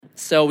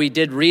So we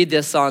did read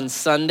this on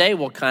Sunday.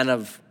 We'll kind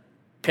of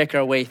pick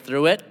our way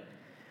through it.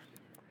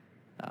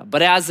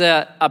 But as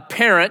a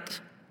parent,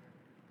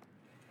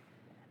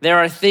 there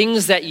are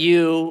things that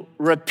you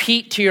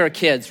repeat to your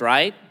kids,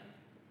 right?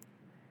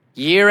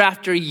 Year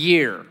after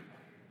year,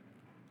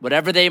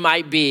 whatever they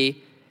might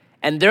be.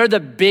 And they're the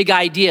big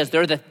ideas.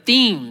 They're the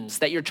themes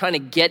that you're trying to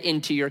get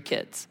into your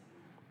kids.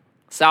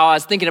 So I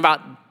was thinking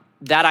about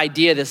that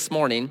idea this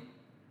morning.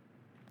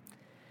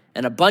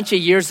 And a bunch of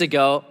years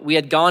ago, we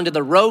had gone to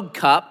the Rogue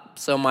Cup.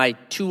 So my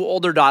two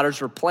older daughters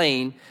were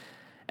playing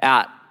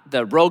at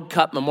the Rogue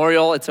Cup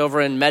Memorial. It's over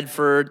in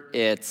Medford.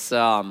 It's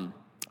a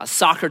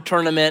soccer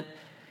tournament.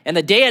 And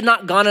the day had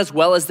not gone as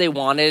well as they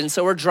wanted. And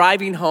so we're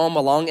driving home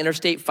along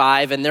Interstate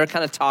 5, and they're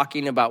kind of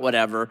talking about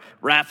whatever,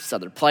 refs,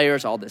 other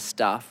players, all this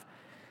stuff.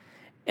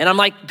 And I'm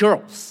like,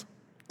 girls,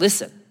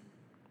 listen,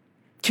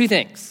 two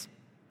things.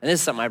 And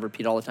this is something I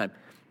repeat all the time.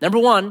 Number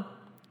one,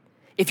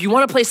 if you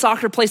want to play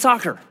soccer, play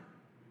soccer.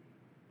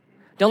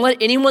 Don't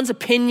let anyone's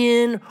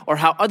opinion or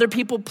how other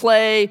people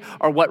play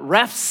or what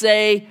refs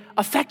say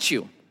affect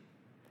you.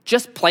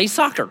 Just play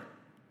soccer.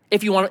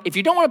 If you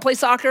don't want to play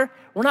soccer,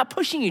 we're not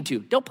pushing you to.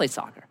 Don't play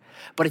soccer.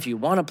 But if you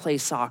want to play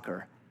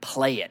soccer,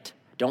 play it.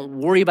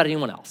 Don't worry about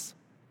anyone else.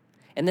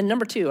 And then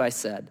number two, I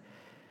said,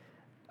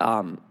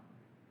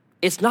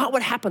 it's not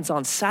what happens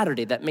on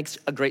Saturday that makes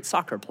a great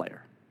soccer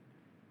player.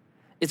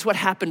 It's what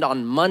happened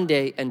on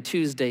Monday and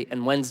Tuesday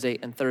and Wednesday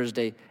and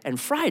Thursday and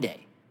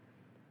Friday.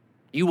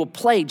 You will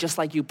play just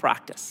like you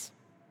practice.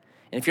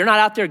 And if you're not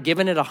out there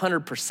giving it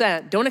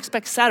 100%, don't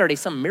expect Saturday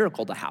some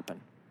miracle to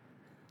happen.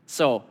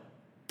 So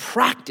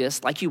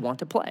practice like you want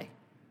to play,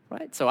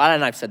 right? So Ada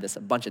and I've said this a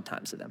bunch of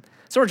times to them.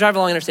 So we're driving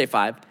along Interstate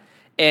 5,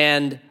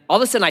 and all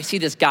of a sudden I see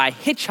this guy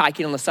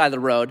hitchhiking on the side of the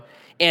road,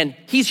 and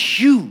he's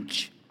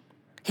huge.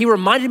 He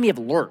reminded me of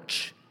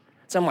Lurch.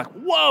 So I'm like,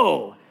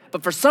 whoa.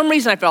 But for some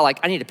reason I felt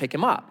like I need to pick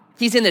him up.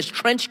 He's in this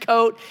trench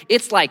coat.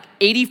 It's like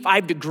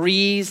 85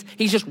 degrees.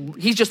 He's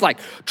just like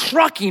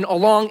trucking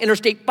along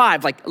Interstate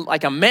 5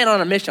 like a man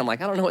on a mission. I'm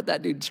like, I don't know what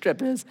that dude's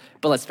trip is,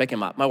 but let's pick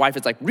him up. My wife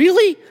is like,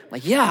 really? I'm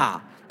like, yeah.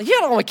 Like, yeah,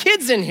 all my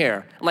kids in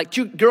here. I'm like,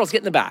 two girls get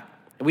in the back.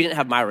 And we didn't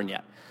have Myron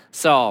yet.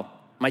 So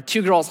my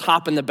two girls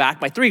hop in the back.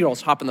 My three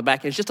girls hop in the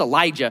back. And it's just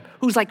Elijah,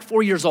 who's like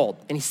 4 years old.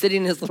 And he's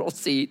sitting in his little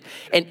seat.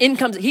 And in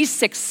comes, he's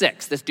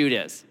 6'6", this dude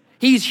is.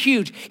 He's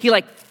huge. He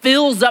like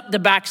fills up the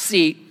back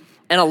seat.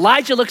 And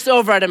Elijah looks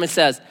over at him and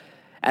says,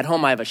 at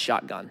home I have a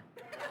shotgun.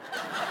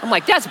 I'm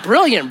like, that's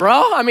brilliant,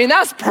 bro. I mean,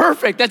 that's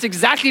perfect. That's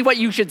exactly what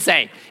you should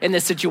say in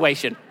this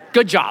situation.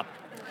 Good job.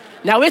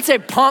 Now it's a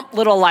pump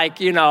little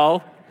like,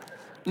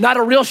 not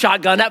a real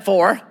shotgun at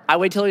 4. I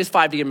wait till he was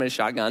 5 to give him a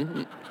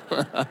shotgun.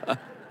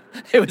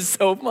 It was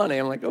so funny.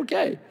 I'm like,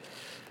 okay.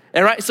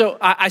 And right, so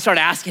I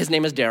started asking, his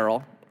name is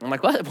Daryl. I'm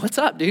like, what's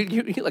up, dude?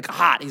 You look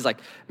hot. He's like,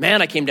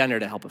 man, I came down here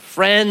to help a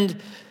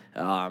friend.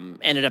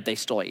 Ended up they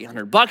stole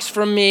 $800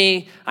 from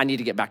me. I need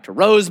to get back to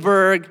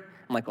Roseburg.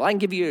 I'm like, well, I can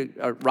give you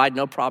a ride,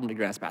 no problem, to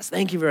Grants Pass.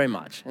 Thank you very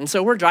much. And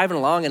so we're driving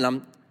along, and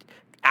I'm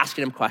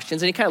asking him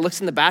questions, and he kind of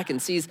looks in the back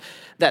and sees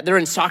that they're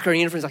in soccer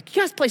uniforms. He's like,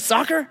 you guys play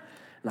soccer? I'm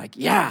like,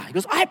 yeah. He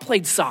goes, I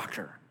played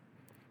soccer.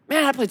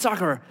 Man, I played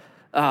soccer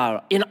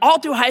all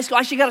through high school.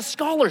 I actually got a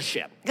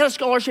scholarship. I got a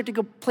scholarship to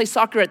go play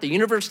soccer at the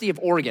University of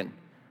Oregon.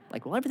 I'm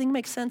like, well, everything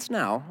makes sense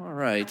now. All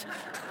right.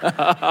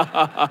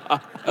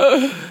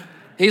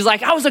 He's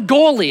like, I was a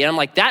goalie. And I'm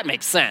like, that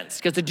makes sense.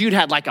 Because the dude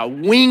had like a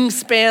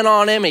wingspan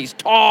on him. He's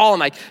tall. I'm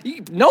like,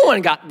 no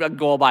one got a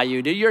goal by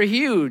you, dude. You're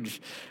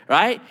huge,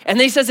 right? And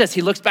then he says this.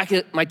 He looks back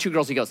at my two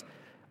girls. He goes,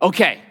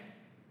 okay,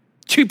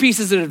 2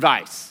 pieces of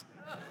advice.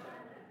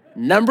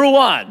 Number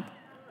 1,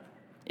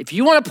 if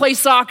you want to play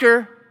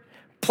soccer,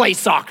 play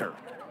soccer.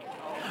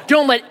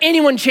 Don't let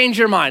anyone change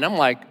your mind. I'm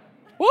like,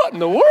 what in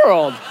the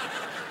world?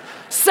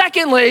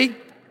 Secondly,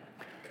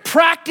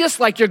 practice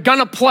like you're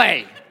gonna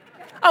play.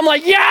 I'm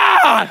like, yeah,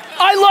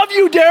 I love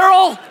you,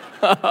 Daryl.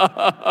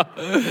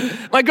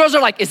 My girls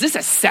are like, is this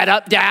a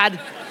setup, Dad?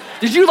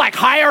 Did you like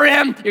hire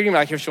him? You're gonna be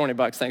like, here's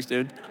 $20, thanks,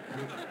 dude.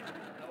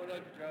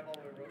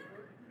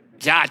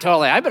 Yeah,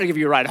 totally. I better give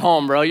you a ride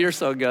home, bro. You're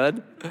so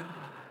good.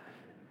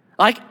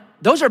 Like,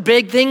 those are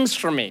big things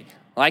for me.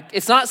 Like,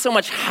 it's not so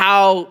much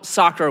how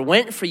soccer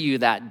went for you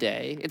that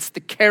day. It's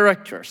the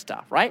character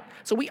stuff, right?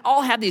 So we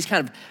all have these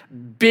kind of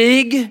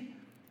big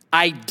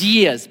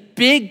ideas,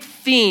 big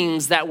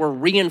themes that we're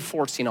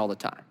reinforcing all the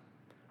time.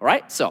 All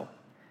right? So,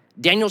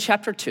 Daniel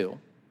chapter 3.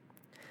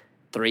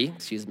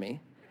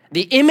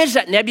 The image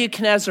that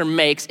Nebuchadnezzar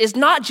makes is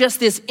not just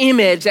this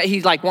image that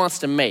he like wants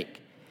to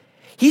make.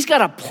 He's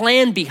got a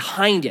plan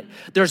behind it.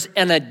 There's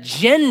an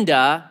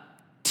agenda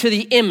to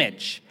the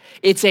image.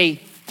 It's a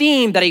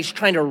theme that he's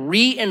trying to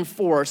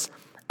reinforce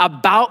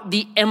about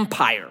the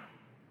empire,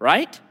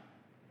 right?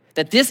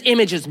 That this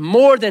image is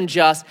more than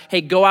just, hey,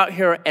 go out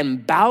here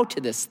and bow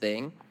to this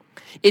thing.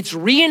 It's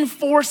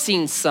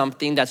reinforcing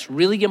something that's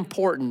really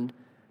important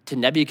to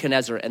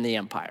Nebuchadnezzar and the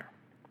empire,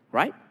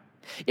 right?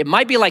 It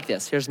might be like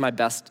this. Here's my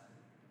best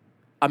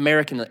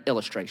American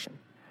illustration.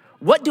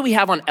 What do we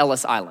have on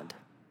Ellis Island?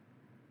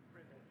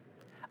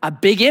 A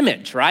big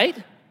image,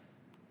 right?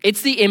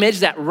 It's the image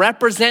that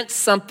represents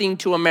something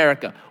to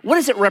America. What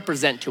does it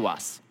represent to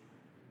us?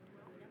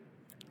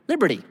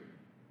 Liberty,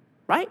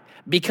 right?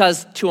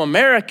 Because to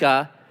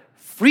America,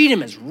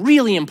 freedom is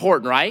really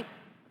important, right?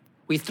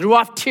 We threw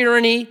off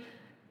tyranny,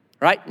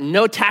 right?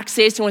 No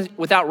taxation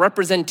without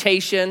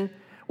representation.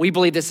 We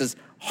believe this is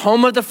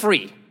home of the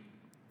free.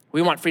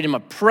 We want freedom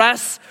of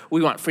press.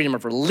 We want freedom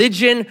of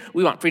religion.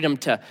 We want freedom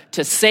to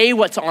say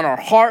what's on our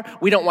heart.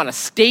 We don't want a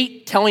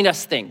state telling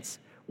us things.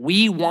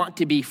 We want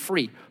to be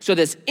free. So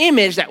this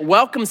image that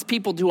welcomes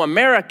people to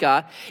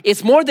America,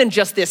 it's more than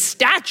just this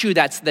statue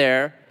that's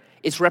there.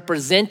 It's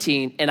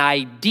representing an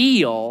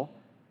ideal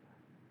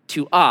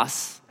to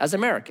us as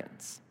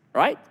Americans,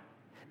 right?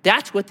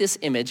 That's what this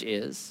image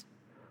is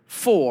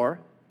for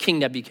King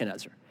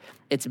Nebuchadnezzar.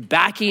 It's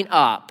backing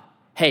up,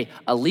 hey,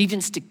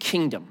 allegiance to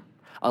kingdom,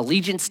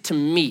 allegiance to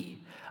me,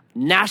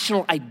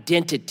 national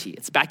identity.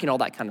 It's backing all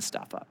that kind of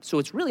stuff up. So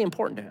it's really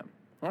important to him.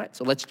 All right,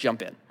 so let's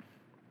jump in.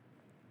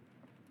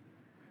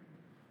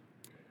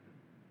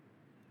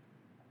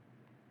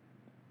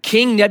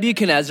 King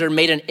Nebuchadnezzar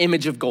made an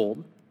image of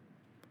gold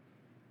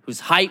whose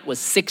height was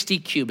 60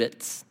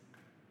 cubits.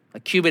 A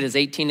cubit is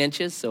 18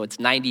 inches, so it's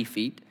 90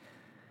 feet.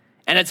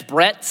 And its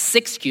breadth,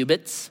 6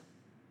 cubits.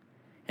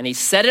 And he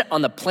set it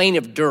on the plain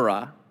of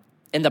Dura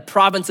in the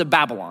province of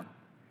Babylon.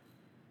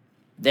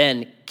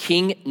 Then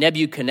King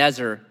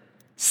Nebuchadnezzar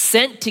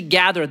sent to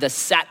gather the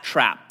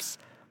satraps,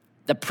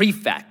 the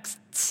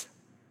prefects,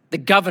 the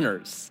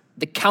governors,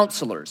 the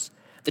counselors,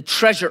 the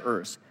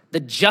treasurers, the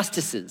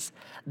justices,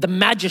 the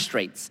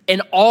magistrates,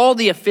 and all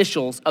the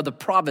officials of the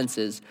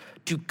provinces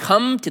to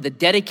come to the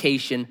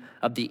dedication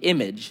of the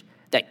image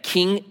that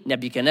King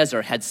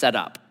Nebuchadnezzar had set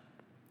up.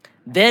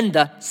 Then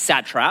the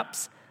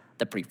satraps,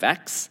 the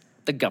prefects,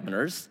 the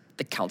governors,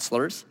 the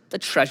counselors, the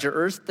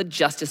treasurers, the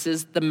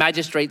justices, the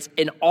magistrates,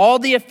 and all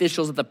the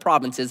officials of the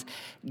provinces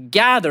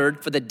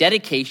gathered for the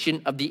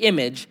dedication of the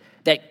image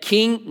that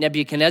King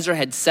Nebuchadnezzar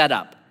had set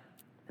up.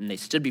 And they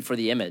stood before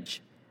the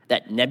image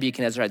that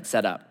Nebuchadnezzar had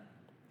set up.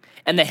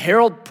 And the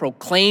herald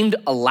proclaimed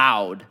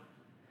aloud,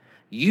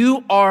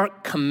 "You are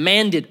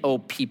commanded, O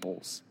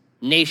peoples,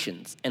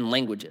 nations, and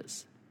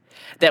languages,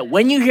 that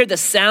when you hear the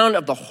sound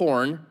of the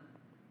horn,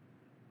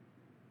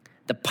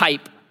 the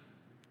pipe,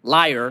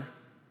 lyre,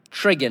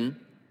 trigon,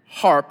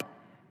 harp,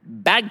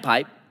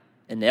 bagpipe,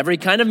 and every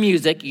kind of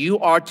music, you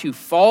are to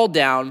fall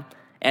down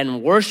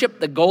and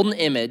worship the golden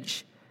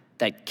image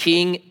that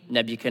King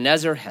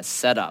Nebuchadnezzar has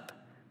set up.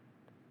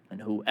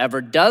 And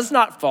whoever does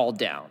not fall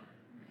down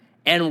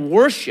and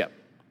worship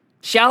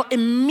shall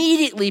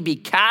immediately be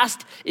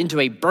cast into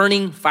a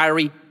burning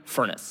fiery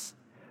furnace."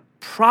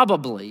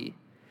 Probably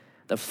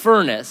the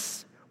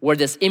furnace where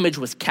this image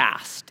was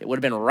cast. It would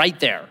have been right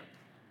there.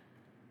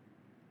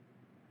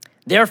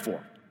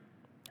 Therefore,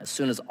 as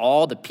soon as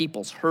all the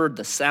peoples heard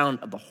the sound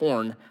of the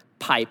horn,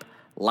 pipe,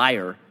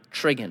 lyre,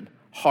 trigon,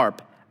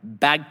 harp,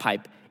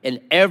 bagpipe, and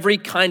every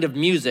kind of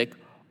music,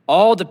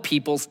 all the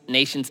peoples,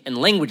 nations, and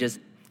languages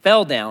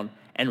fell down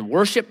and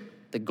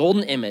worshiped the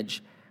golden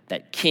image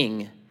that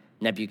King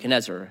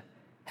Nebuchadnezzar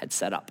had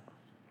set up.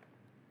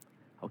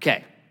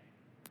 Okay,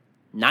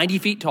 90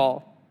 feet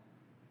tall,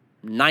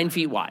 9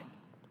 feet wide.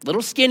 A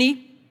little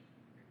skinny,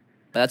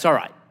 but that's all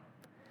right.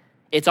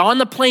 It's on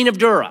the plain of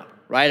Dura,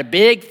 right? A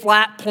big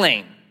flat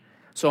plain.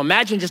 So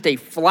imagine just a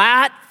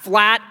flat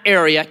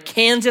area,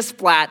 Kansas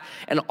flat,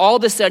 and all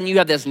of a sudden you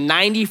have this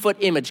 90-foot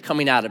image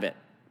coming out of it,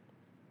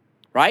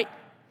 right?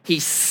 He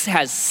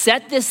has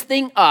set this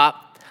thing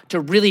up to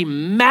really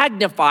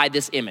magnify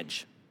this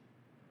image.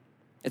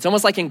 It's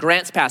almost like in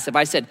Grants Pass, if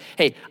I said,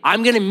 hey,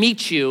 I'm gonna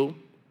meet you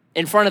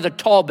in front of the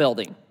tall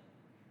building.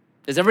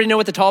 Does everybody know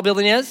what the tall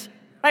building is?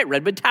 Right,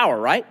 Redwood Tower,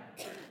 right?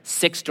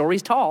 6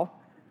 stories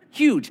tall,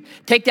 huge.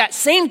 Take that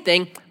same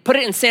thing, put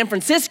it in San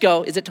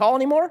Francisco. Is it tall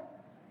anymore?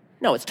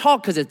 No, it's tall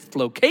because it's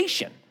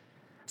location.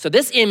 So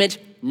this image,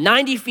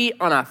 90 feet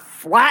on a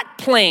flat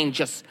plain,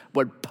 just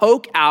would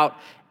poke out.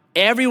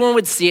 Everyone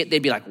would see it.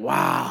 They'd be like,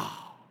 wow.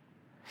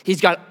 He's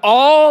got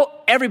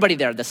everybody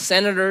there, the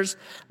senators,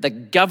 the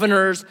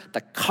governors,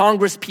 the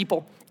Congress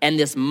people, and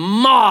this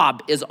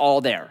mob is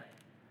all there.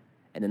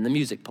 And then the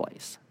music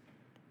plays.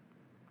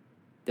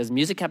 Does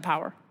music have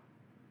power?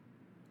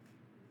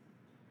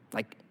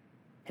 Like,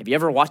 have you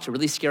ever watched a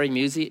really scary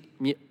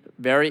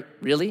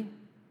really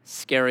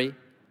scary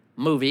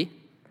movie,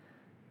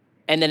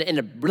 and then in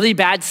a really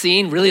bad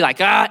scene, really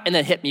like, and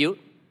then hit mute?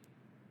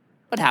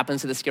 What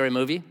happens to the scary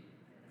movie?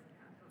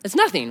 It's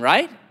nothing,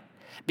 right?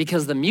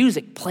 Because the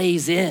music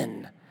plays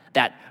in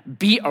that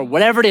beat or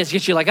whatever it is,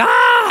 gets you like,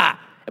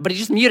 but you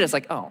just mute it. It's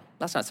like, oh,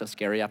 that's not so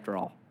scary after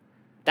all.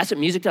 That's what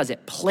music does.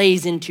 It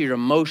plays into your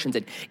emotions.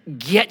 It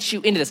gets you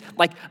into this.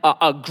 Like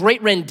a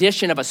great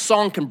rendition of a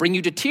song can bring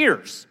you to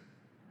tears.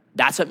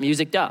 That's what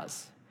music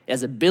does. It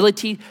has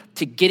ability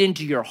to get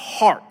into your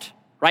heart,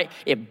 right?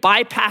 It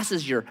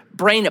bypasses your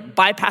brain. It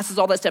bypasses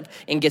all that stuff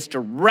and gets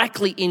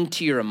directly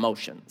into your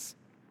emotions.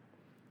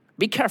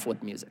 Be careful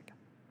with music.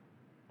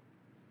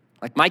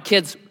 Like my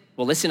kids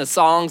will listen to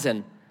songs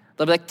and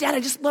they'll be like, Dad,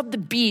 I just love the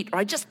beat, or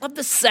I just love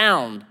the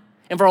sound.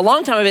 And for a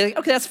long time, I'll be like,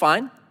 okay, that's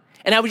fine.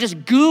 and I would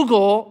just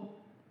Google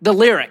the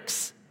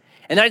lyrics.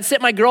 And I'd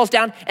sit my girls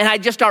down and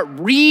I'd just start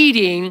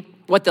reading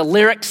what the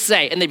lyrics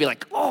say. And they'd be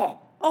like, oh,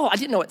 I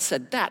didn't know it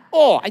said that.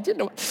 Oh, I didn't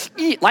know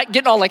it. Like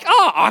getting all like,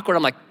 awkward.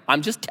 I'm like,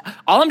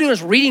 all I'm doing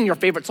is reading your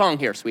favorite song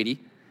here,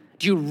 sweetie.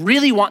 Do you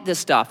really want this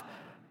stuff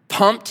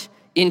pumped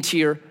into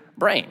your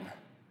brain?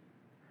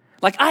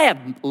 Like, I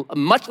have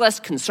much less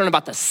concern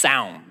about the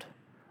sound.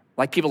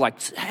 Like, people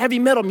like, heavy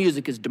metal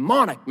music is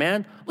demonic,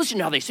 man. Listen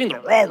to how they sing the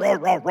rah, rah,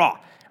 rah, rah.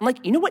 I'm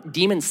like, you know what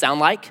demons sound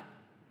like? You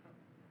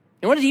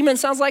know what a demon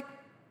sounds like?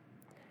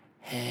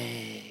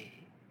 Hey,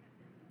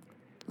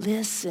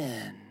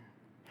 listen.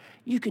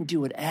 You can do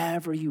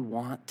whatever you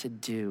want to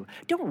do.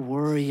 Don't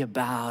worry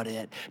about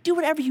it. Do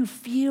whatever you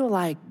feel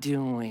like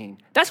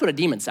doing. That's what a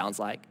demon sounds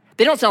like.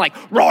 They don't sound like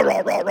rah, rah,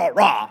 rah, rah,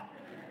 rah.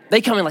 They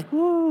come in like,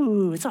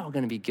 ooh, it's all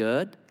gonna be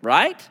good,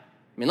 right?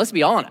 I mean, let's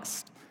be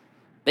honest.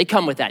 They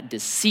come with that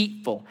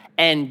deceitful,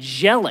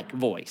 angelic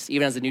voice,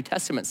 even as the New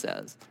Testament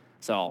says.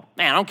 So,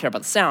 man, I don't care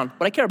about the sound.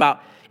 What I care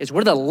about is what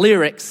are the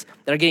lyrics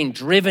that are getting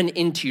driven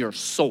into your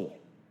soul.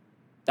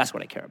 That's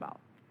what I care about.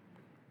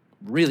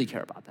 Really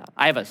care about that.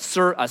 I have a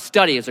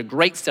study, it's a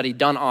great study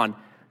done on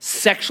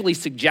sexually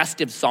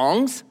suggestive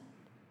songs.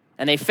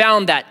 And they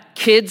found that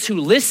kids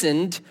who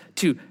listened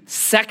to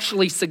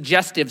sexually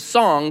suggestive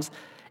songs,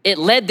 it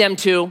led them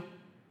to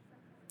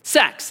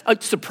sex.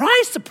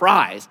 Surprise,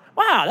 surprise.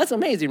 Wow, that's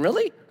amazing,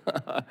 really?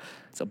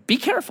 So be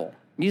careful.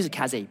 Music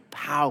has a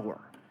power.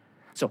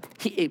 So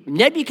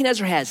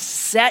Nebuchadnezzar has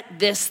set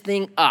this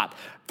thing up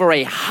for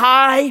a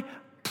high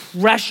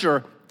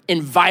pressure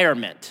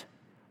environment.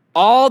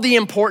 All the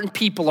important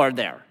people are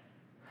there.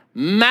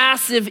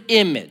 Massive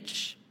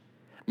image.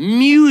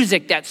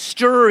 Music that's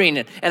stirring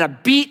and a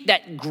beat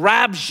that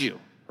grabs you,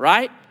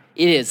 right?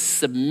 It is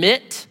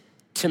submit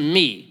to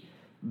me,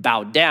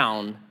 bow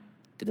down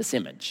to this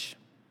image.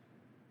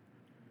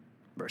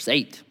 Verse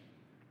 8.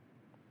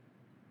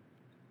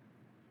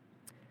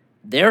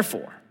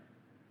 Therefore,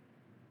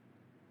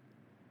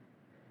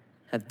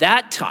 at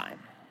that time,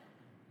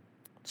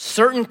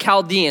 certain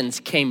Chaldeans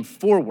came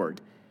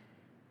forward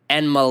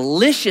and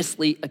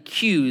maliciously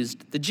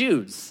accused the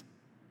Jews.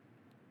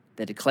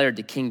 They declared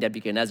to King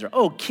Nebuchadnezzar,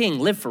 "O king,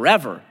 live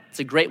forever." It's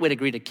a great way to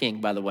greet a king,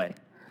 by the way.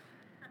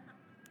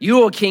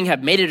 "You, O king,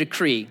 have made a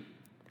decree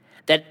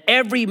that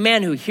every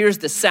man who hears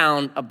the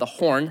sound of the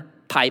horn,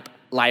 pipe,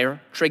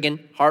 lyre, trigon,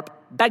 harp,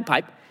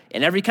 bagpipe,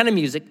 and every kind of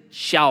music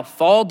shall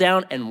fall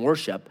down and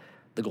worship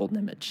the golden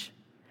image.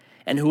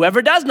 And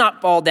whoever does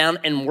not fall down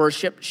and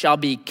worship shall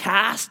be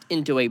cast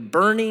into a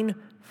burning,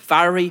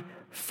 fiery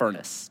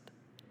furnace.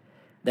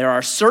 There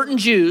are certain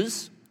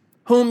Jews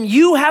whom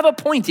you have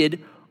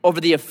appointed over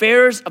the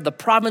affairs of the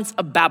province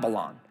of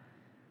Babylon,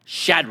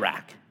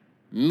 Shadrach,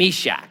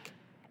 Meshach,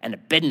 and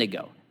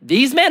Abednego.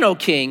 These men, O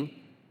king,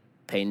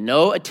 pay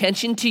no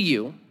attention to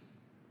you.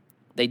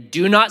 They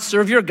do not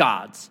serve your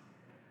gods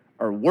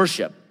or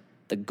worship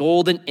the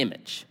golden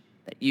image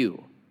that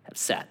you have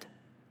set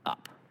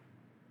up."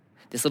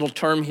 This little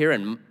term here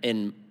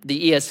in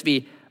the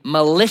ESV,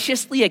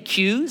 maliciously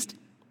accused,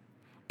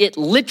 it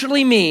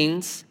literally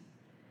means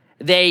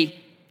they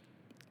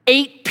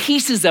ate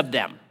pieces of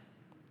them,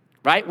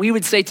 right? We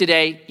would say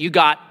today, you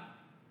got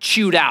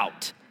chewed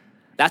out.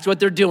 That's what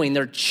they're doing.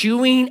 They're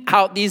chewing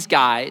out these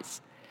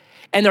guys,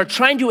 and they're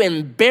trying to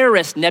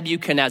embarrass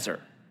Nebuchadnezzar.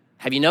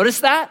 Have you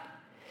noticed that?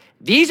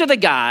 These are the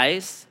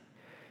guys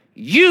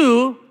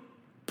you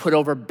put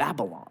over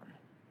Babylon,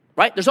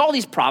 right? There's all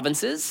these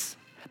provinces.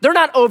 They're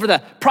not over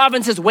the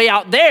provinces way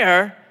out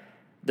there.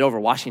 They're over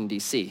Washington,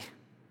 D.C.,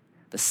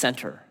 the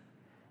center.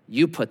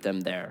 You put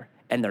them there,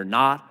 and they're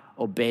not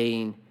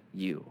obeying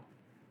you.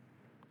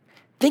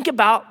 Think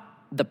about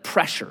the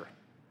pressure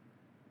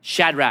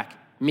Shadrach,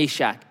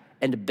 Meshach,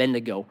 and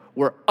Abednego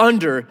were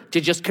under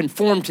to just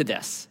conform to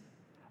this.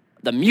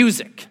 The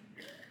music,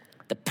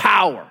 the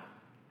power,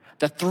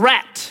 the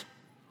threat,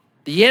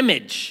 the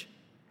image,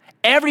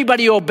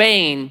 everybody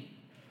obeying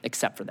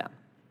except for them.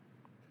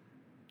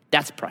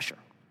 That's pressure.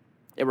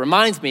 It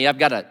reminds me,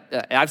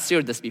 I've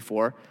shared this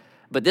before,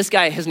 but this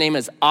guy, his name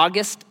is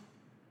August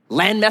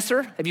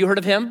Landmesser. Have you heard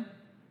of him?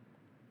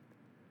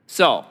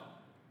 So,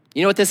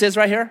 you know what this is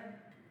right here?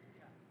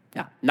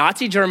 Yeah,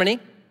 Nazi Germany.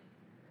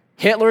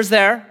 Hitler's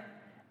there.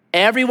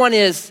 Everyone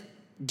is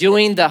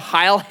doing the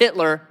Heil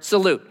Hitler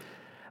salute.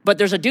 But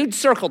there's a dude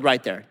circled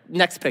right there.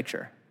 Next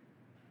picture.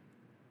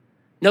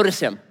 Notice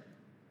him.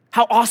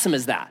 How awesome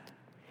is that?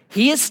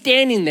 He is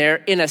standing there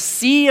in a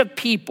sea of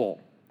people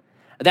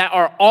that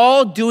are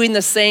all doing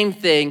the same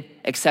thing,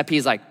 except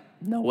he's like,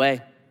 no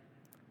way,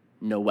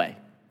 no way.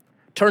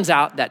 Turns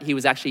out that he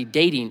was actually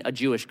dating a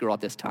Jewish girl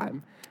at this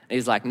time. And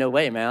he's like, no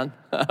way, man.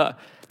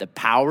 The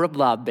power of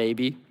love,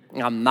 baby.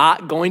 I'm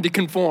not going to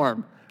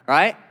conform,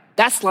 right?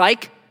 That's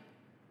like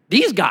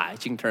these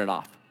guys. You can turn it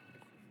off.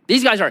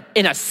 These guys are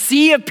in a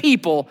sea of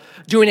people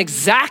doing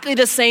exactly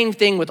the same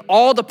thing with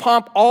all the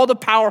pomp, all the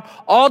power,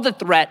 all the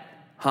threat.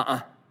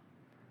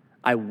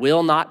 I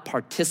will not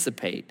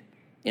participate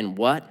in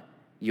what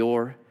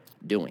you're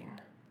doing.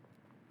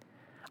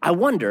 I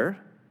wonder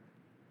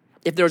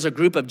if there's a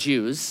group of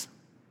Jews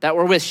that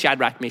were with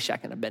Shadrach,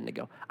 Meshach, and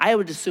Abednego? I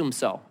would assume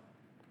so.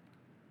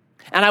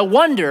 And I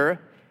wonder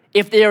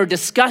if they are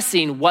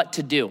discussing what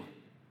to do.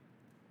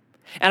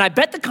 And I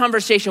bet the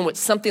conversation went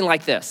something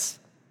like this.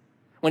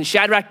 When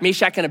Shadrach,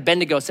 Meshach, and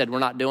Abednego said, we're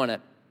not doing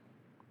it.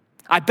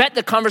 I bet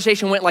the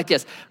conversation went like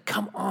this.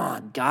 Come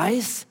on,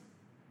 guys.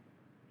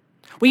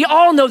 We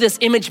all know this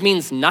image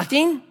means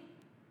nothing.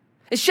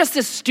 It's just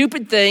this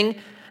stupid thing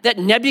that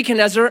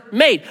Nebuchadnezzar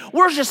made.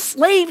 We're just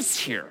slaves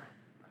here.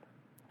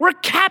 We're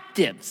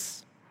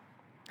captives.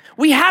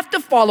 We have to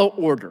follow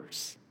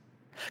orders.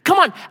 Come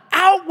on,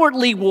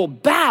 outwardly we'll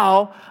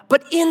bow,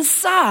 but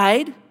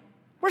inside,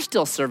 we're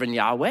still serving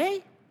Yahweh.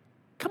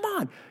 Come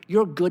on,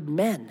 you're good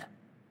men.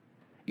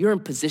 You're in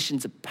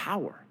positions of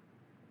power.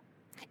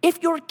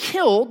 If you're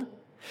killed,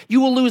 you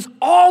will lose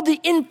all the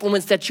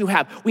influence that you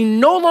have. We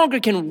no longer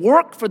can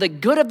work for the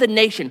good of the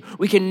nation.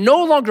 We can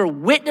no longer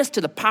witness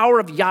to the power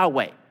of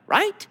Yahweh,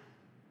 right?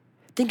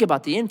 Think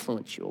about the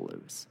influence you'll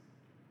lose.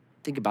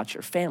 Think about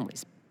your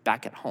families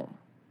back at home.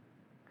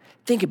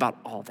 Think about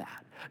all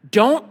that.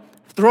 Don't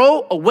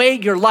throw away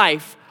your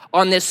life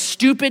on this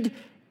stupid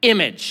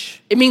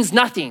image. It means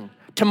nothing.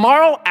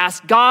 Tomorrow,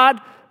 ask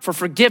God for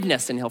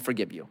forgiveness and he'll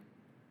forgive you.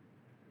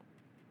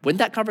 Wouldn't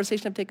that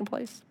conversation have taken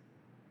place?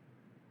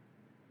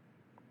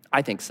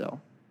 I think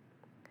so.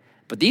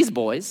 But these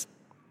boys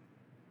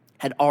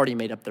had already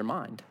made up their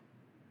mind.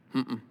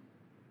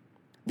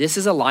 This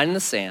is a line in the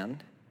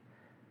sand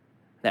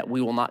that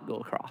we will not go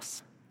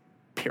across,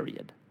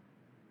 period.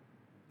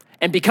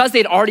 And because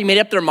they'd already made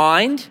up their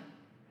mind,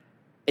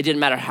 it didn't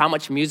matter how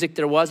much music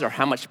there was or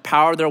how much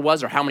power there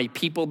was or how many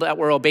people that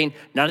were obeying.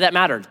 None of that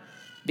mattered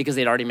because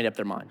they'd already made up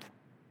their mind.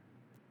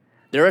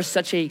 There is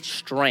such a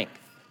strength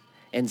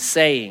in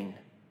saying,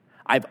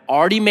 I've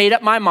already made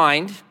up my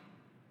mind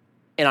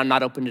and I'm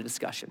not open to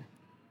discussion.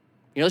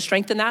 You know the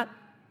strength in that?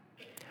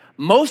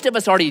 Most of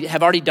us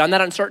have already done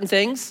that on certain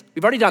things.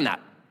 We've already done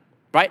that,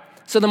 right?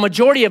 So the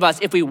majority of us,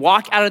 if we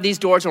walk out of these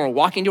doors and we're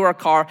walking to our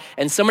car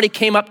and somebody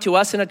came up to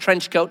us in a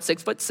trench coat,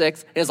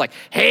 6'6", and is like,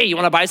 hey, you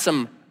want to buy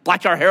some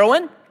black tar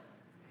heroin?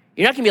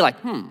 You're not going to be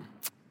like, let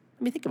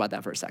me think about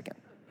that for a second.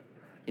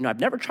 You know, I've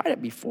never tried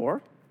it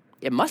before.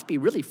 It must be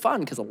really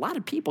fun because a lot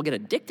of people get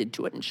addicted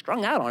to it and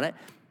strung out on it.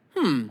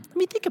 Let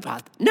me think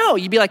about that. No,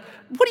 you'd be like,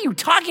 what are you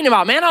talking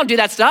about, man? I don't do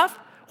that stuff.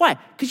 Why?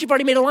 Because you've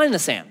already made a line in the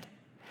sand.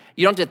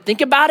 You don't have to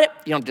think about it.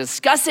 You don't have to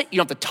discuss it. You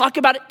don't have to talk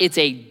about it. It's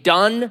a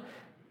done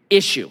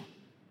issue.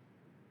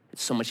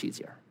 It's so much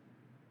easier.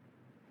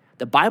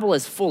 The Bible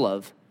is full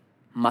of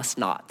must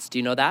nots. Do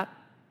you know that?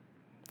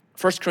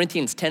 1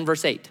 Corinthians 10,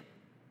 verse 8.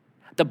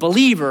 The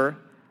believer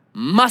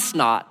must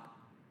not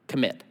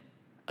commit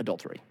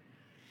adultery.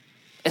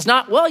 It's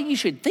not, well, you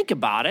should think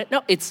about it.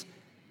 No, it's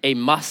a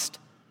must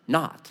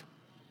not.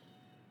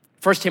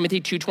 1 Timothy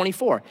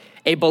 2:24.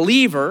 A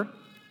believer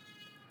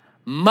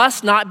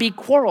must not be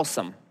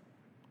quarrelsome.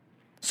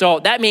 So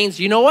that means,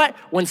 you know what?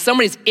 When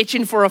somebody's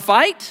itching for a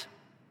fight,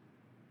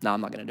 no, I'm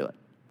not going to do it.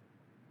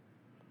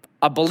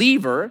 A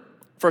believer,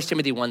 1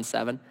 Timothy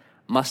 1:7,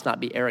 must not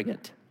be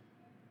arrogant.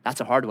 That's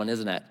a hard one,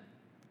 isn't it?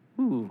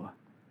 Ooh,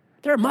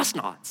 there are must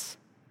nots.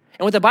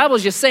 And what the Bible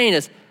is just saying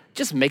is,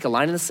 just make a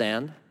line in the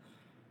sand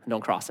and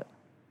don't cross it.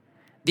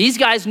 These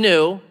guys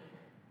knew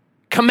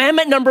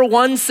commandment number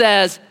 1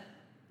 says,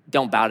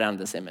 don't bow down to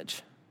this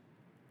image.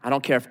 I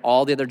don't care if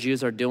all the other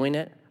Jews are doing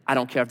it. I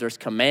don't care if there's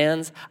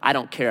commands. I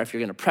don't care if you're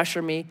going to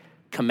pressure me.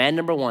 Command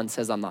number 1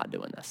 says I'm not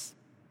doing this.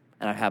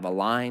 And I have a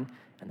line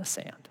in the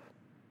sand.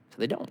 So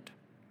they don't.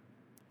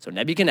 So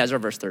Nebuchadnezzar,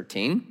 verse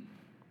 13,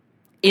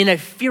 in a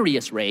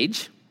furious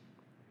rage,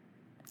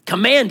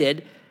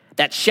 commanded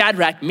that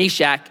Shadrach,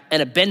 Meshach,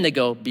 and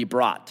Abednego be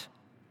brought.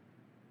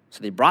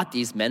 So they brought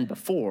these men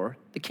before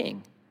the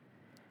king.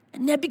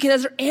 And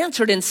Nebuchadnezzar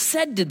answered and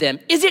said to them,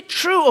 is it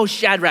true, O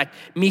Shadrach,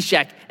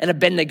 Meshach, and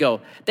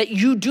Abednego, that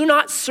you do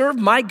not serve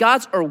my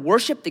gods or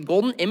worship the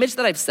golden image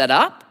that I've set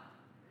up?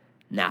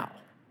 Now,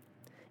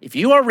 if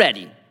you are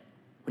ready,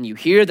 when you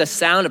hear the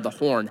sound of the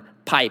horn,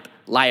 pipe,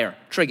 lyre,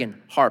 trigon,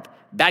 harp,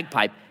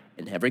 bagpipe,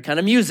 and every kind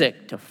of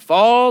music, to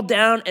fall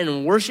down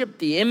and worship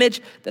the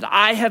image that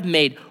I have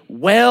made,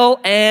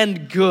 well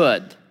and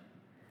good.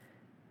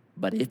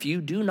 But if you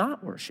do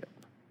not worship,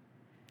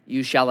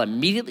 you shall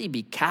immediately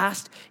be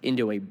cast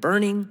into a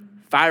burning,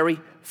 fiery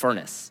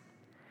furnace.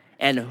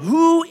 And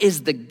who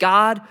is the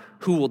God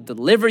who will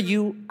deliver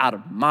you out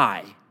of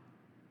my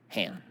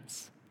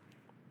hands?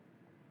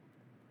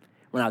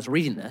 When I was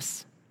reading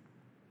this,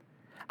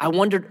 I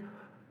wondered,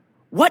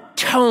 what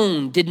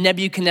tone did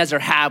Nebuchadnezzar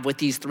have with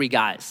these 3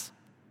 guys?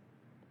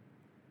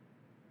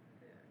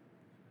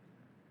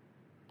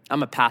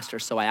 I'm a pastor,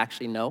 so I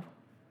actually know.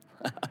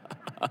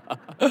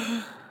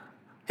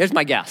 Here's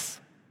my guess.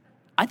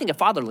 I think a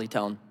fatherly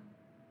tone.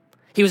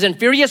 He was in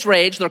furious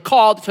rage. They're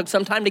called. It took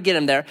some time to get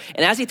him there.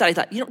 And as he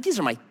thought, these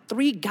are my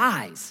 3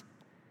 guys.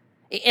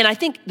 And I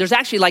think there's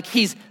actually like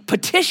he's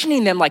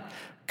petitioning them like,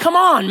 come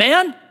on,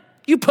 man.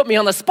 You put me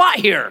on the spot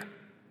here,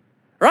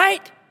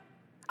 right?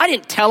 I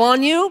didn't tell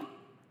on you.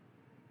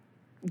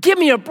 Give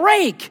me a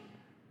break.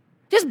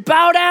 Just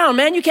bow down,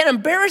 man. You can't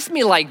embarrass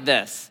me like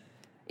this.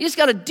 You just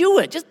got to do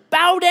it. Just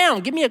bow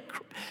down.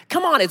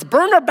 Come on, it's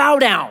burn or bow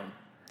down.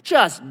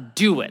 Just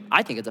do it.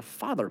 I think it's a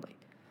fatherly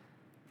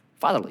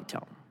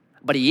tone.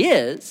 But he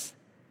is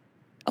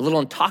a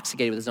little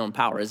intoxicated with his own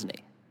power, isn't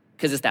he?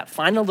 Because it's that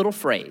final little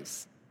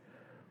phrase,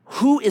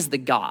 who is the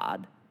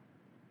God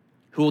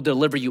who will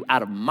deliver you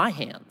out of my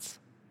hands?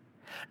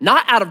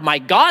 Not out of my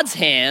God's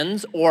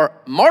hands or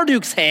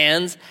Marduk's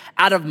hands,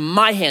 out of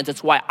my hands.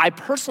 That's why I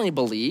personally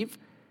believe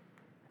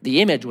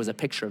the image was a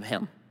picture of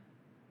him.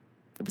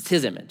 It was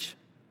his image.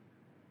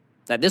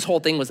 That this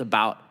whole thing was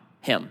about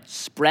him,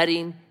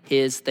 spreading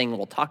his thing.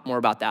 We'll talk more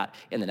about that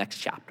in the next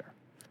chapter.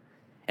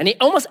 And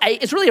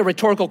it's really a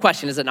rhetorical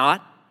question, is it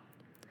not?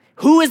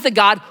 Who is the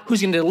God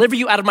who's going to deliver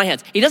you out of my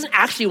hands? He doesn't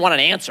actually want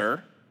an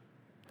answer.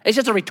 It's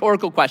just a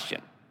rhetorical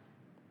question.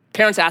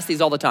 Parents ask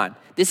these all the time.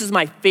 This is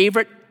my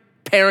favorite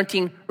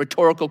parenting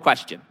rhetorical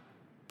question.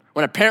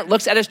 When a parent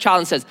looks at his child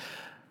and says,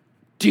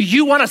 do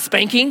you want a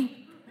spanking?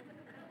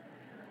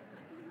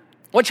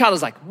 One child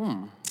is like,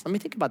 let me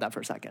think about that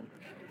for a second.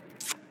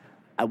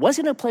 I was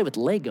going to play with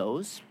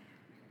Legos,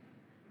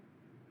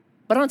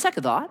 but on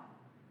second thought,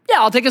 yeah,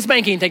 I'll take a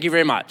spanking, thank you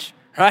very much,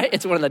 right?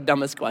 It's one of the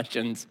dumbest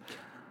questions.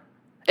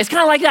 It's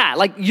kind of like that.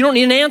 Like, you don't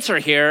need an answer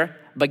here,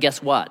 but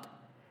guess what?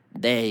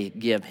 They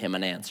give him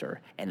an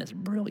answer, and it's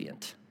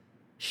brilliant.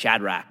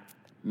 Shadrach,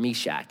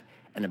 Meshach,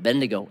 and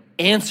Abednego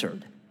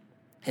answered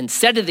and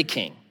said to the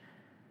king,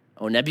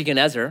 O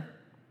Nebuchadnezzar,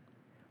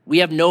 we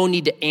have no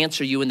need to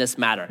answer you in this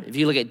matter. If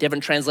you look at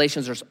different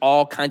translations, there's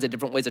all kinds of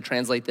different ways to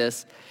translate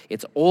this.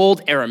 It's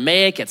old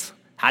Aramaic. It's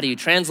how do you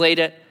translate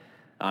it?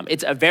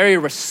 It's a very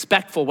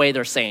respectful way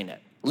they're saying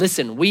it.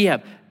 Listen,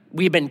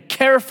 we've been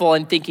careful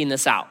in thinking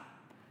this out.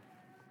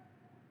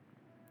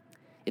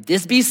 If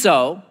this be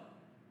so,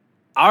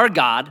 our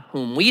God,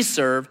 whom we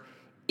serve,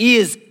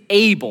 is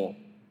able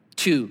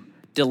to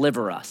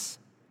deliver us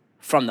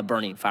from the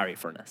burning fiery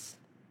furnace.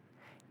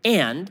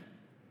 And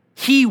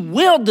he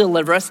will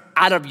deliver us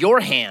out of your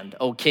hand,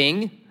 O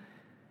king.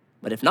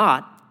 But if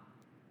not,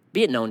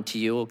 be it known to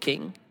you, O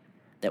king,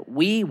 that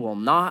we will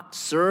not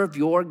serve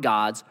your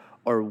gods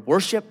or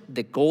worship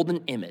the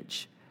golden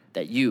image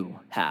that you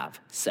have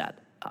set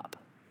up.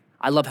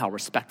 I love how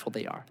respectful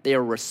they are. They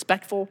are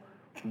respectful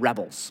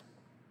rebels.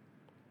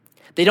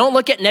 They don't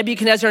look at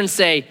Nebuchadnezzar and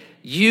say,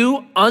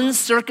 you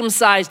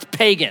uncircumcised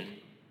pagan.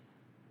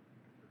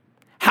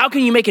 How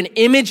can you make an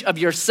image of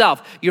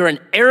yourself? You're an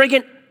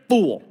arrogant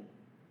fool.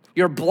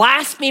 You're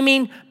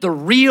blaspheming the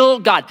real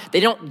God. They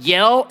don't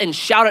yell and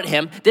shout at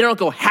him. They don't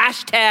go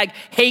hashtag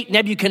hate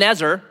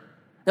Nebuchadnezzar.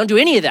 They don't do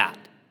any of that,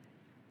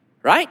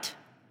 right?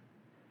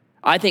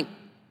 I think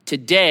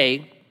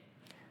today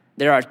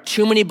there are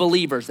too many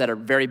believers that are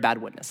very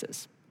bad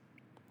witnesses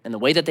in the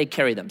way that they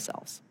carry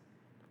themselves.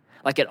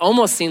 Like it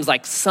almost seems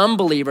like some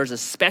believers,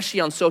 especially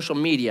on social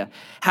media,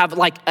 have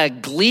like a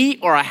glee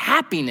or a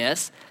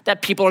happiness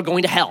that people are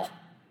going to hell.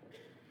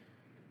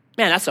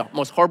 Man, that's the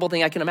most horrible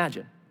thing I can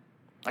imagine.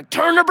 Like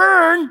turn or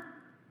burn.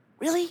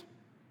 Really?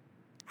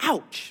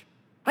 Ouch.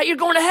 Right, you're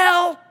going to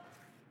hell.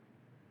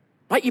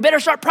 Right, you better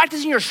start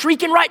practicing your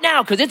shrieking right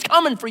now because it's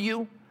coming for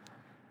you.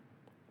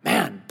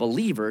 Man,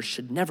 believers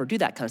should never do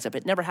that kind of stuff.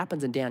 It never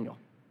happens in Daniel.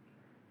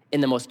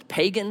 In the most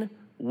pagan,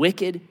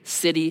 wicked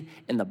city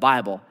in the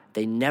Bible,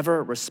 they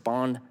never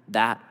respond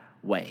that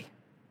way.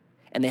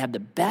 And they have the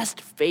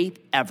best faith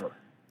ever,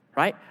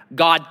 right?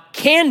 God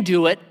can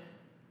do it,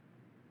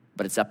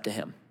 but it's up to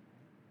him.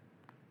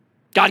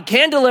 God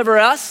can deliver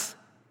us,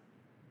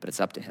 but it's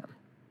up to him.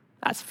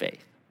 That's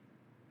faith.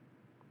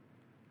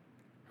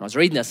 When I was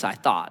reading this, I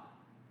thought,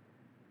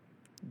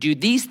 do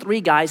these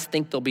three guys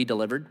think they'll be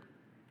delivered?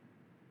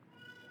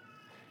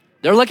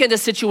 They're looking at the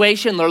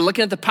situation, they're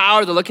looking at the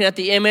power, they're looking at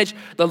the image,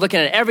 they're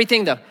looking at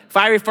everything, the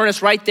fiery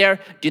furnace right there.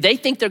 Do they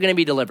think they're going to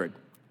be delivered?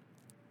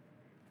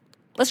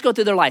 Let's go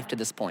through their life to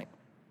this point.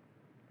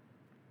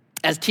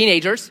 As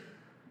teenagers,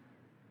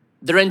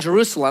 they're in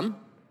Jerusalem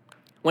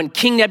when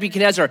King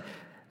Nebuchadnezzar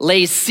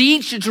lays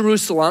siege to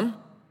Jerusalem,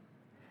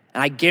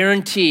 and I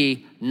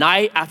guarantee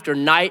night after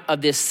night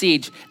of this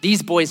siege,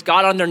 these boys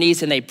got on their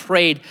knees and they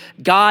prayed,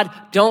 God,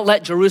 don't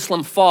let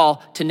Jerusalem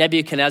fall to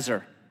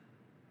Nebuchadnezzar.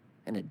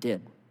 And it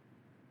did.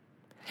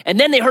 And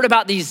then they heard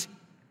about these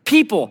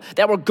people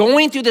that were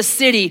going through the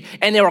city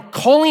and they were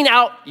calling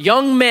out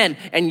young men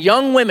and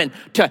young women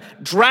to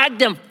drag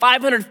them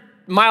 500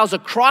 miles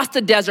across the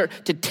desert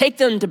to take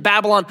them to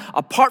Babylon,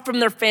 apart from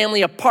their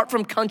family, apart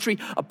from country,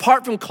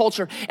 apart from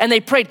culture. And they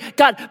prayed,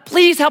 God,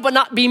 please help it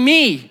not be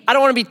me. I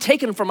don't want to be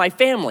taken from my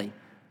family.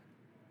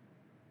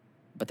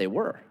 But they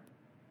were.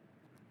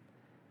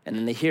 And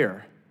then they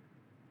hear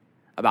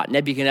about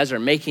Nebuchadnezzar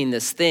making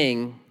this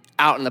thing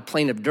out in the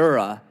plain of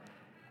Dura.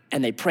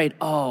 And they prayed,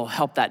 oh,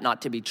 help that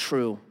not to be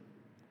true.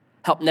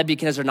 Help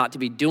Nebuchadnezzar not to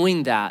be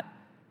doing that.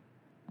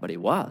 But he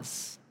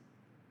was.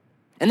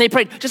 And they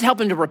prayed, just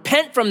help him to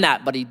repent from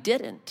that, but he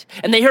didn't.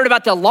 And they heard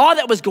about the law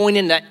that was going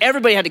in, that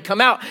everybody had to come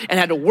out and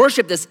had to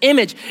worship this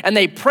image. And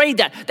they prayed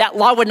that that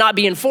law would not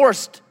be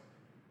enforced,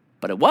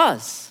 but it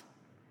was.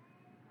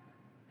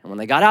 And when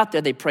they got out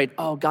there, they prayed,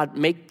 oh God,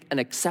 make an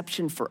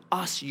exception for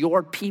us,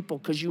 your people,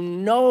 because you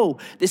know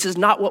this is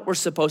not what we're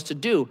supposed to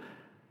do.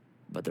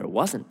 But there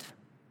wasn't.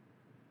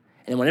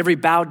 And whenever he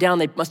bowed down,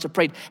 they must have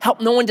prayed,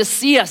 help no one to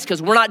see us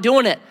because we're not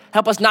doing it.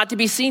 Help us not to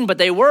be seen, but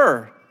they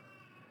were.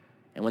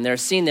 And when they're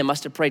seen, they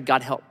must have prayed,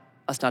 God, help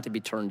us not to be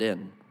turned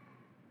in.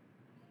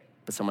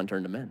 But someone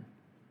turned them in.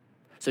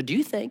 So do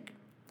you think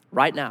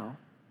right now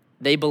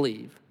they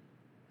believe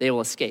they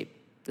will escape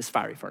this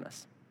fiery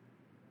furnace?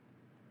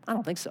 I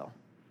don't think so.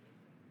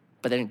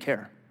 But they didn't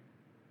care.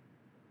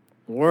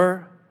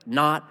 We're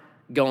not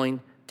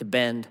going to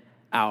bend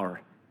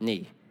our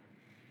knee,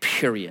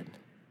 period.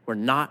 We're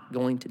not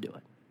going to do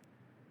it.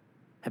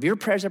 Have your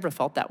prayers ever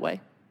felt that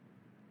way?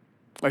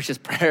 Where it's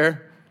just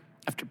prayer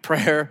after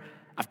prayer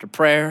after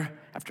prayer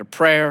after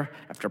prayer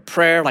after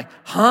prayer, like,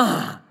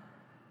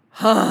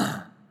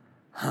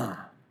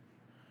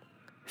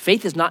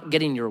 Faith is not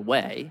getting your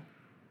way,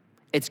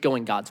 it's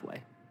going God's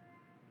way.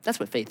 That's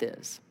what faith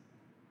is.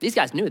 These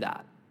guys knew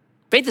that.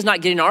 Faith is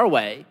not getting our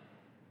way,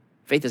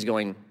 faith is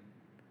going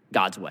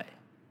God's way.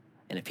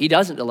 And if he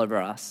doesn't deliver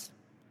us,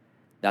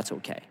 that's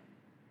okay.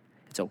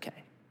 It's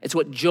okay. It's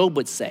what Job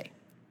would say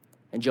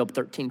in Job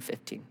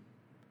 13:15.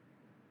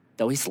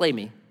 Though he slay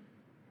me,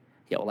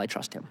 yet will I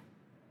trust him.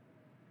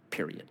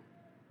 Period.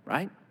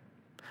 Right?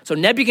 So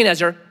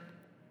Nebuchadnezzar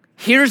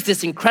hears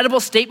this incredible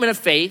statement of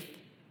faith.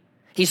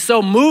 He's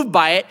so moved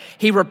by it,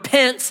 he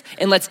repents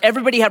and lets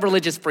everybody have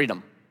religious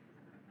freedom.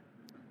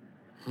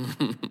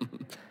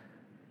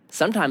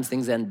 Sometimes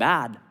things end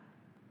bad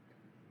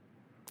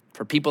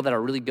for people that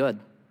are really good,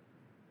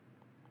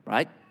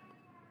 right?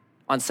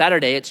 On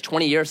Saturday, it's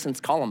 20 years since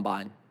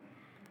Columbine,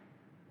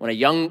 when a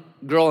young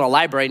girl in a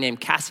library named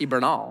Cassie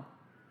Bernal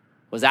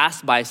was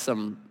asked by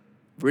some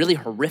really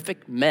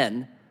horrific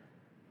men,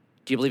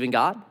 do you believe in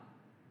God?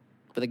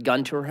 With a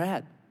gun to her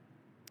head.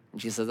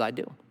 And she says, I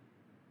do.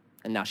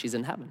 And now she's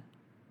in heaven.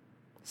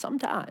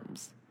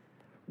 Sometimes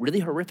really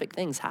horrific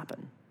things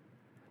happen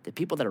to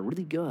people that are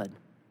really good,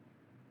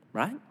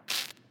 right?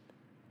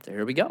 So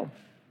here we go.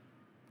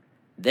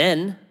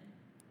 Then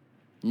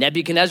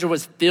Nebuchadnezzar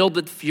was filled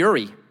with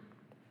fury,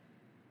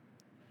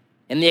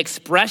 and the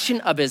expression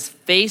of his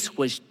face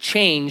was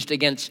changed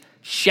against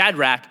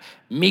Shadrach,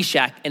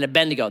 Meshach, and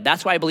Abednego.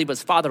 That's why I believe it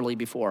was fatherly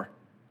before.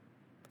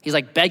 He's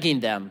like begging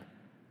them.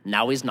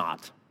 Now he's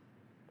not.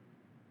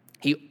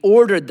 He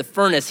ordered the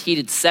furnace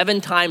heated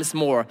 7 times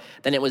more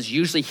than it was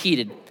usually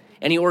heated.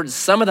 And he ordered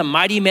some of the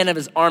mighty men of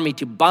his army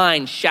to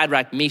bind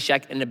Shadrach,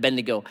 Meshach, and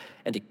Abednego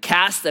and to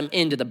cast them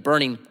into the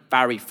burning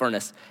fiery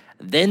furnace.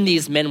 Then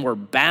these men were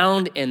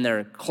bound in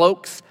their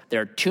cloaks,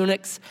 their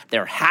tunics,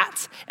 their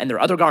hats, and their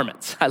other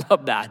garments. I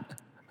love that.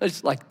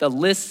 It's like the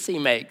lists he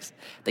makes.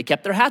 They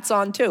kept their hats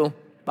on too,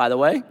 by the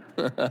way.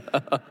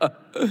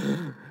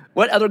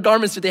 What other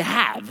garments did they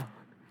have?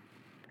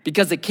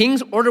 Because the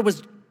king's order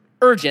was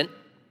urgent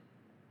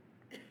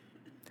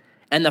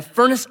and the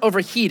furnace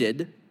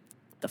overheated,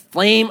 the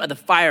flame of the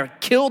fire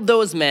killed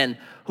those men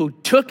who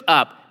took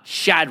up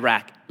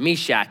Shadrach,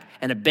 Meshach,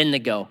 and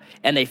Abednego,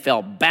 and they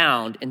fell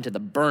bound into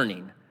the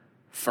burning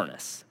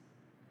furnace.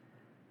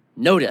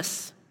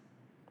 Notice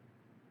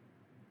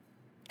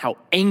how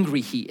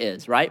angry he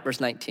is, right? Verse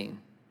 19.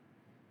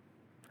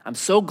 I'm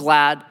so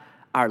glad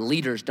our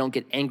leaders don't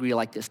get angry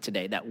like this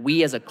today, that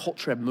we as a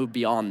culture have moved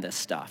beyond this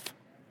stuff.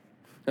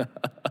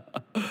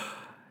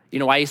 You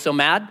know why he's so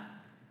mad?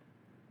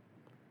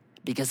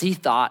 Because he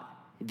thought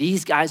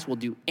these guys will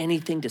do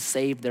anything to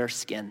save their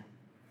skin.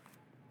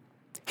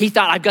 He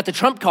thought, I've got the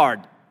trump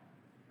card.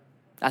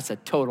 That's a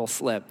total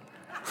slip.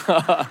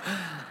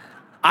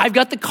 I've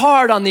got the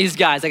card on these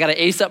guys. I got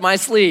to ace up my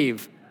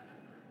sleeve.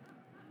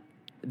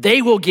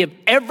 They will give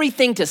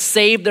everything to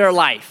save their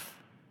life.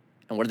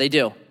 And what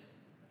do?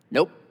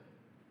 Nope.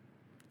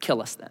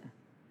 Kill us then.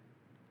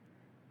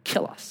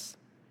 Kill us.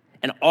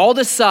 And all of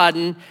a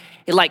sudden,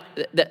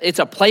 it's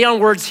a play on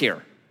words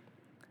here.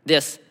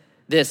 This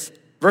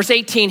verse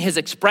 18, his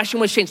expression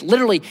was changed.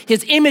 Literally,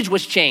 his image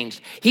was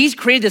changed. He's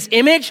created this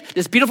image,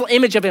 this beautiful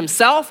image of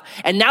himself,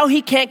 and now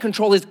he can't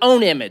control his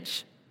own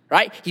image,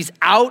 right? He's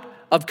out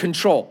of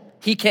control.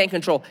 He can't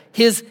control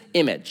his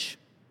image.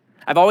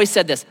 I've always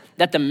said this,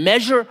 that the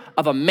measure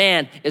of a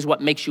man is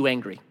what makes you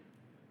angry.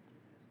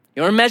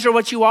 You want to measure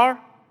what you are?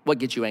 What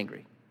gets you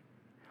angry?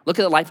 Look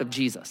at the life of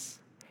Jesus.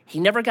 He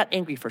never got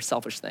angry for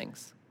selfish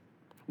things.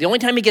 The only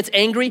time he gets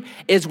angry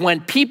is when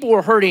people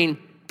were hurting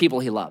people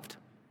he loved.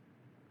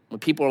 When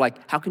people are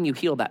like, how can you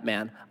heal that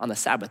man on the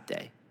Sabbath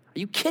day? Are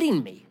you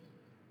kidding me?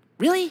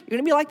 Really? You're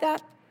gonna be like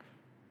that?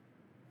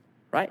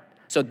 Right?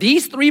 So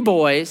these 3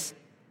 boys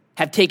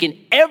have taken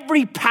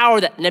every power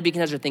that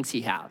Nebuchadnezzar thinks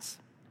he has.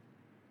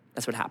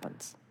 That's what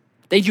happens.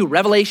 They do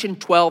Revelation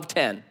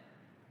 12:10.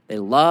 They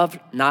loved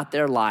not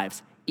their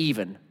lives,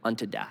 even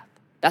unto death.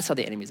 That's how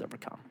the enemy's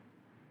overcome.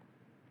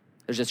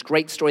 There's this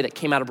great story that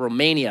came out of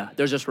Romania.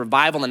 There's this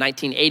revival in the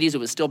 1980s. It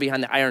was still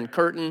behind the Iron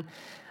Curtain.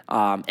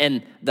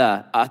 And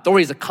the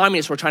authorities, the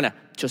communists, were trying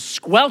to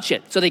squelch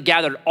it. So they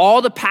gathered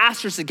all the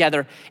pastors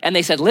together and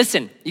they said,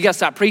 listen, you gotta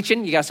stop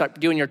preaching. You gotta start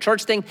doing your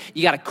church thing.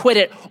 You gotta quit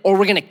it or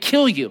we're gonna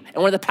kill you. And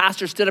one of the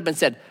pastors stood up and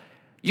said,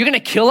 You're gonna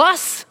kill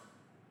us?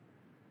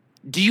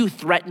 Do you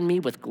threaten me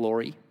with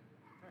glory?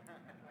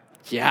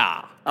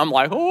 Yeah. I'm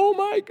like, oh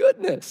my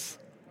goodness.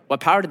 What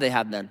power did they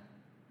have then?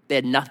 They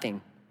had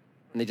nothing,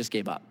 and they just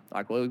gave up.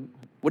 Like, well,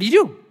 what do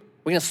you do?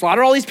 We're gonna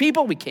slaughter all these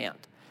people? We can't.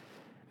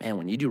 Man,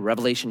 when you do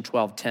Revelation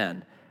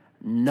 12:10,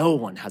 no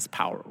one has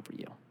power over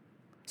you.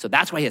 So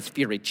that's why his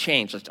fury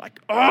changed. It's like,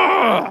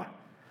 ugh!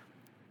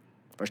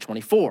 Verse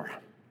 24.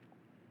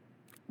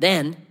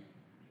 Then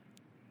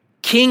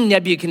King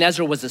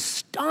Nebuchadnezzar was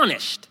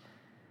astonished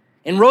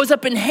and rose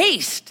up in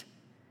haste.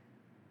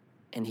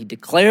 And he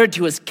declared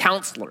to his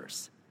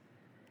counselors,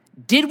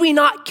 did we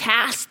not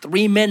cast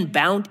 3 men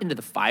bound into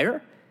the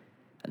fire?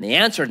 And they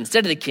answered and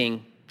said to the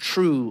king,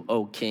 true,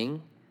 O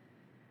king.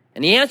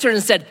 And he answered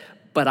and said,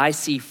 but I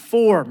see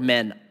 4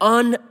 men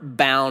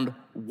unbound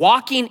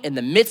walking in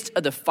the midst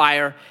of the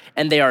fire,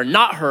 and they are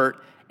not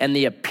hurt, and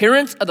the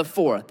appearance of the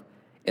 4th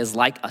is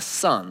like a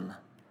son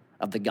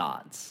of the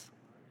gods.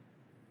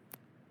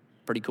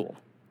 Pretty cool.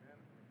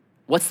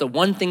 What's the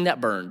one thing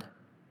that burned?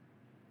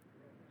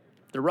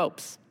 The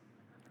ropes.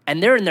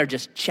 And they're in there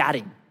just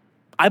chatting.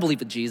 I believe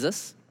with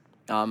Jesus.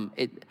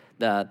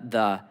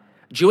 The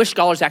Jewish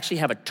scholars actually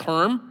have a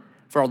term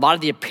for a lot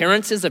of the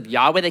appearances of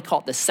Yahweh. They call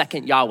it the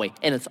second Yahweh,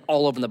 and it's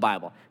all over in the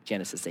Bible.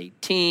 Genesis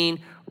 18,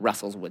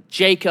 wrestles with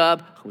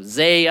Jacob,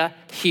 Hosea,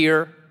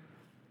 here,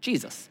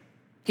 Jesus.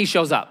 He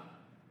shows up.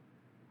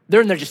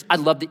 They're in there just, I'd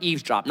love to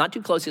eavesdrop. Not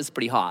too close, it's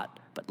pretty hot,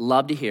 but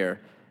love to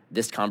hear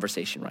this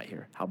conversation right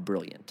here. How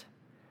brilliant.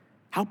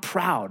 How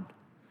proud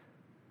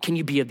can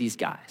you be of these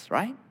guys,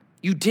 right?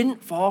 You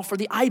didn't fall for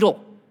the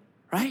idol,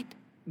 right?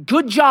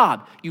 Good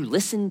job. You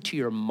listened to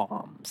your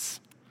moms,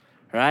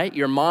 right?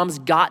 Your moms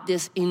got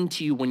this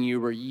into you when you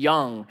were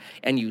young,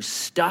 and you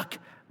stuck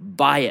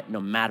by it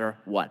no matter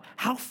what.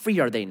 How free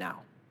are they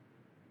now?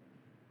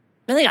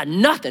 Man, they got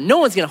nothing. No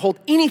one's going to hold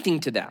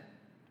anything to them.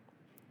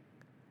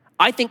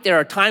 I think there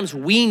are times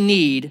we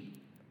need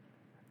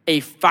a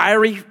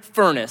fiery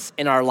furnace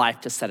in our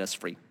life to set us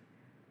free,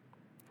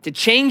 to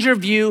change your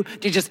view,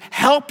 to just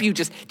help you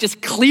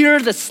just clear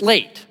the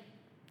slate.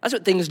 That's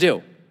what things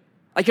do.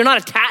 Like, you're not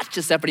attached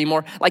to stuff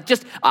anymore. Like,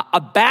 just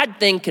a bad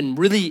thing can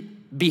really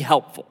be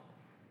helpful.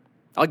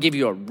 I'll give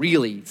you a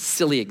really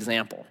silly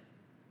example.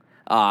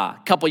 A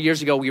couple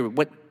years ago, we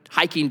went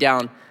hiking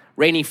down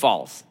Rainy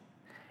Falls.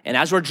 And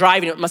as we're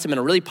driving, it must have been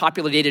a really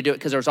popular day to do it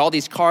because there was all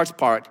these cars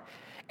parked.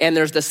 And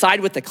there's the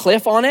side with the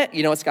cliff on it.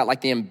 You know, it's got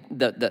like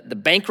the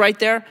bank right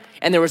there.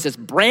 And there was this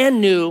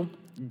brand new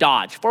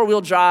Dodge,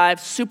 4-wheel drive,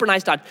 super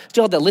nice Dodge.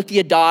 Still had the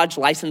Lithia Dodge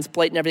license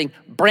plate and everything,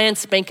 brand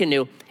spanking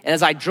new. And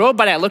as I drove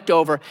by, I looked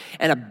over,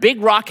 and a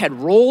big rock had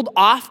rolled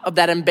off of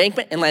that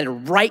embankment and landed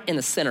right in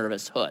the center of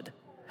his hood.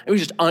 It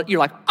was just, you're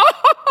like,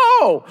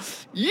 oh,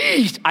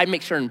 yeesh. I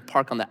make sure and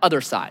park on the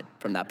other side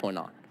from that point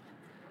on.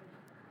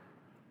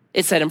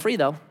 It set him free,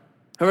 though.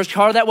 Whoever's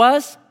car that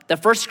was, the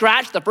first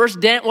scratch, the first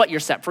dent, what? You're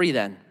set free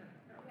then,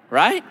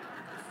 right?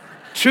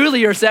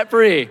 Truly, you're set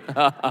free.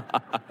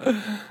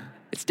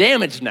 It's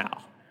damaged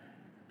now.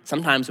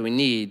 Sometimes we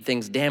need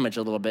things damaged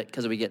a little bit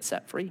because we get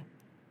set free.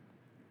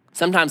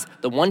 Sometimes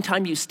the one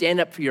time you stand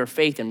up for your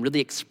faith and really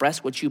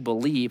express what you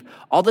believe,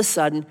 all of a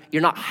sudden,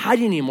 you're not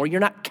hiding anymore. You're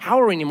not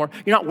cowering anymore.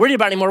 You're not worried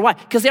about it anymore. Why?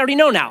 Because they already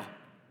know now.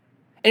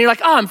 And you're like,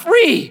 oh, I'm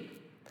free.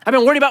 I've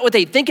been worried about what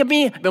they think of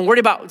me. I've been worried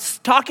about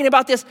talking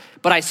about this,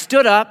 but I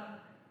stood up,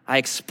 I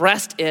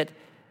expressed it,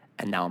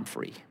 and now I'm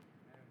free.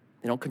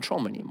 They don't control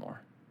me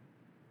anymore.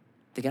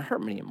 They can't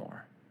hurt me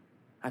anymore.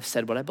 I've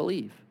said what I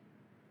believe.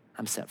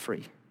 I'm set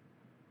free.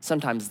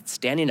 Sometimes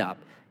standing up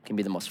can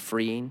be the most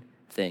freeing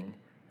thing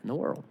in the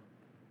world.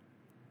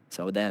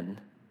 So then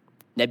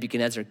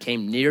Nebuchadnezzar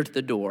came near to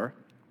the door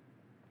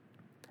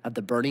of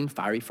the burning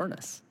fiery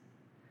furnace.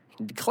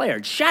 He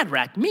declared,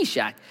 Shadrach,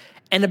 Meshach,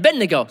 and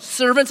Abednego,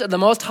 servants of the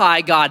Most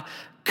High God,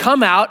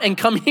 come out and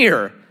come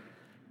here.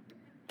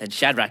 Then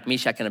Shadrach,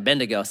 Meshach, and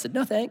Abednego said,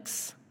 no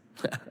thanks.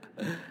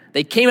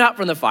 They came out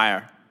from the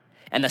fire,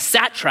 and the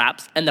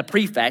satraps and the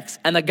prefects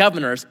and the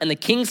governors and the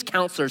king's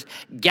counselors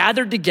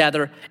gathered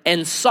together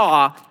and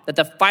saw that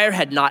the fire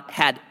had not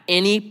had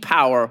any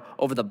power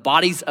over the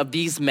bodies of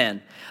these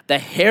men. The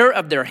hair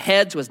of their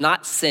heads was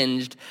not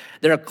singed,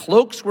 their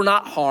cloaks were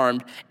not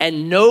harmed,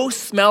 and no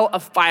smell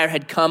of fire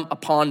had come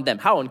upon them.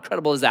 How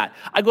incredible is that?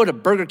 I go to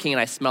Burger King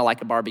and I smell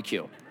like a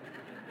barbecue,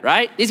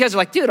 right? These guys are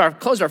like, dude, our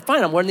clothes are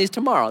fine. I'm wearing these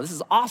tomorrow. This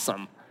is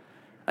awesome.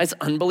 It's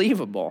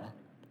unbelievable.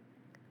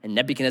 And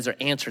Nebuchadnezzar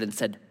answered and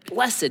said,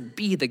 blessed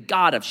be the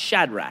God of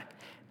Shadrach,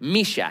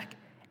 Meshach,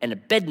 and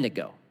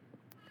Abednego,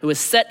 who has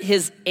set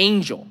his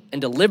angel and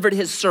delivered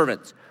his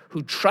servants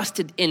who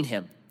trusted in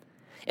him,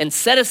 and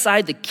set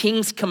aside the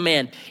king's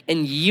command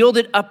and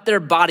yielded up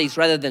their bodies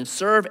rather than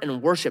serve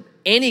and worship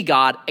any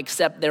god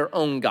except their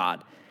own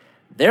God.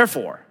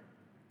 Therefore,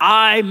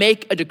 I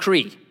make a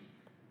decree.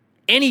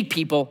 Any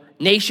people,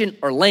 nation,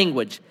 or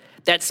language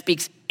that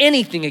speaks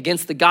anything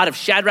against the God of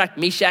Shadrach,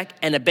 Meshach,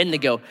 and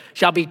Abednego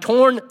shall be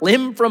torn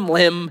limb from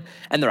limb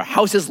and their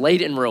houses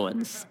laid in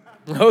ruins.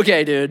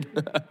 Okay, dude.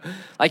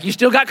 Like, you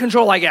still got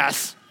control, I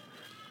guess.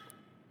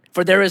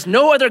 For there is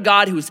no other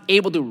God who's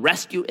able to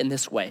rescue in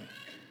this way.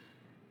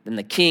 Then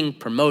the king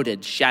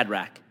promoted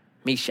Shadrach,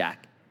 Meshach,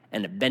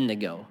 and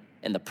Abednego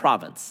in the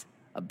province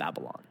of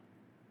Babylon.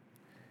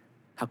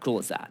 How cool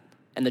is that?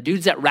 And the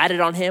dudes that ratted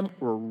on him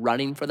were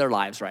running for their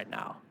lives right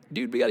now.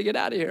 Dude, we got to get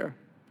out of here.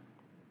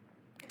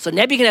 So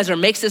Nebuchadnezzar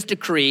makes this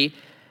decree,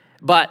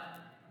 but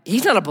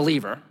he's not a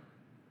believer.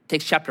 It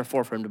takes chapter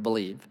 4 for him to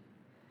believe.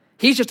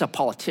 He's just a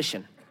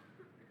politician.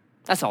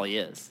 That's all he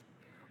is.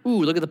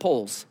 Ooh, look at the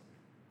polls.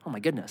 Oh my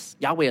goodness,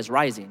 Yahweh is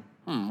rising.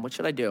 What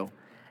should I do?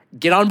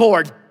 Get on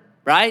board,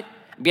 right?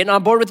 I'm getting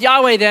on board with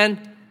Yahweh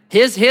then.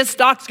 His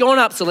stock's going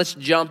up, so let's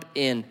jump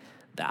in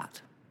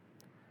that.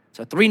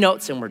 So 3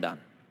 notes and we're done.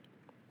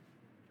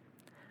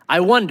 I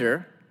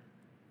wonder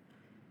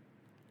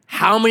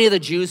how many of the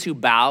Jews who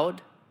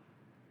bowed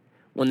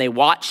when they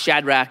watched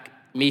Shadrach,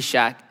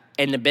 Meshach,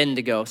 and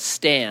Abednego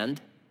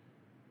stand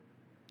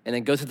and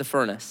then go through the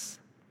furnace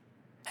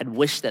had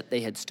wished that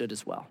they had stood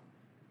as well.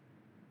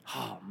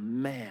 Oh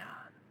man,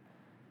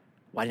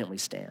 why didn't we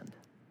stand?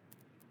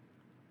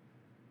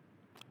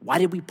 Why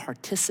did we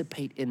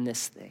participate in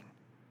this thing?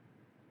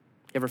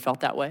 You ever felt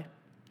that way?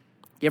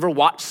 You ever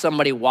watch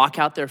somebody walk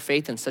out their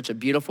faith in such a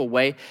beautiful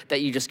way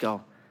that you just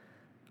go,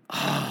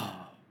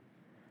 oh,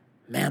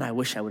 man, I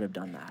wish I would have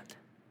done that.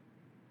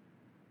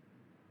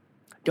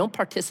 Don't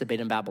participate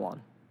in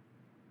Babylon.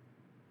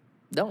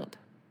 Don't.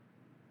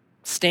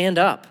 Stand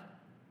up.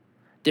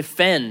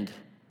 Defend.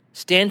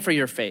 Stand for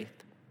your faith.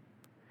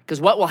 Because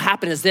what will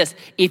happen is this.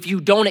 If you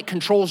don't, it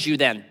controls you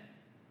then.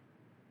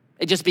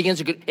 It just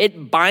begins to,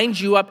 it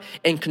binds you up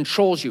and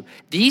controls you.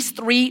 These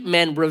 3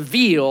 men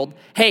revealed,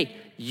 hey,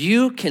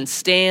 you can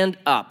stand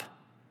up.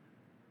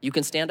 You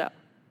can stand up.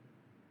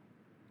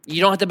 You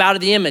don't have to bow to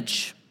the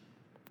image.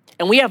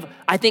 And we have,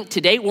 I think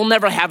today, we'll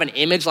never have an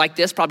image like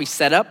this probably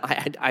set up.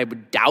 I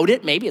would doubt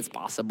it. Maybe it's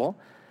possible.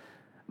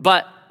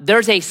 But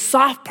there's a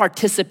soft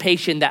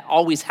participation that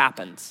always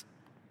happens.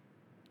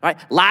 Right?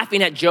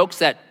 Laughing at jokes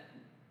that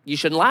you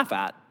shouldn't laugh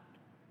at.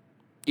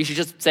 You should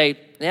just say,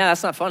 yeah,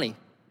 that's not funny.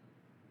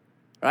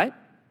 Right?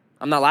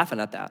 I'm not laughing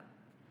at that.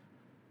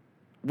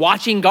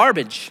 Watching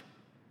garbage.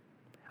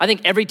 I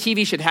think every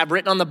TV should have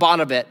written on the bottom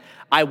of it,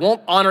 I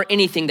won't honor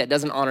anything that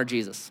doesn't honor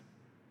Jesus.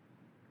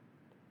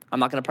 I'm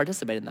not going to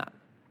participate in that.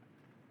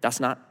 That's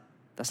not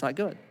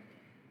good.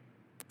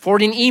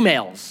 Forwarding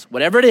emails,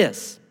 whatever it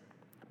is.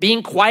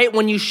 Being quiet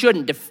when you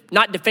shouldn't,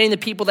 not defending the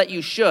people that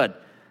you should.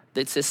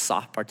 It's this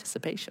soft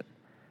participation,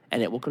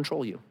 and it will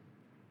control you.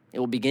 It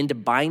will begin to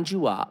bind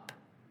you up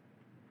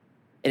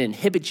and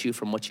inhibit you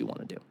from what you want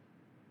to do.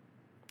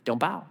 Don't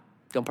bow.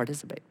 Don't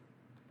participate.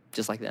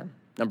 Just like them.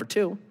 Number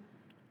 2,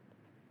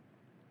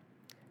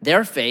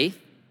 their faith,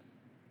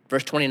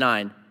 verse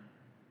 29,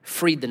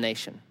 freed the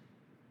nation.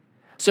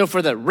 So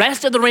for the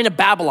rest of the reign of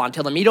Babylon,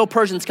 till the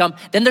Medo-Persians come,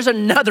 then there's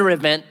another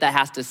event that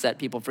has to set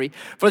people free.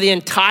 For the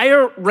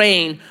entire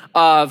reign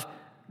of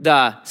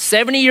the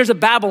 70 years of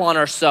Babylon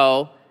or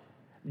so,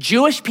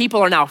 Jewish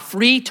people are now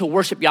free to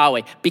worship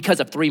Yahweh because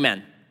of 3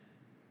 men.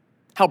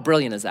 How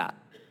brilliant is that?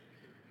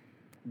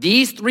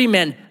 These 3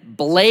 men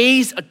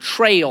blaze a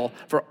trail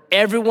for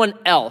everyone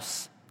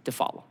else to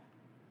follow.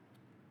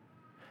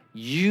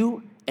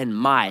 You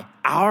and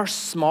our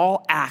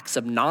small acts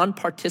of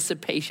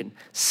non-participation,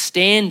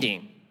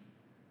 standing,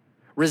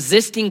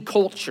 resisting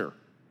culture,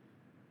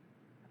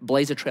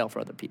 blaze a trail for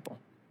other people.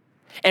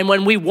 And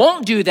when we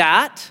won't do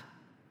that,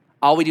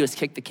 all we do is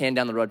kick the can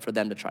down the road for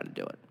them to try to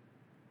do it.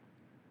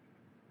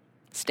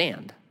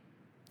 Stand.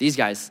 These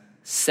guys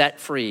set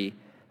free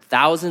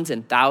thousands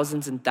and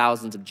thousands and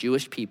thousands of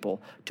Jewish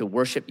people to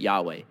worship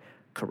Yahweh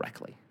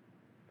correctly.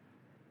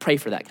 Pray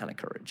for that kind of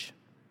courage.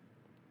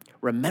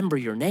 Remember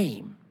your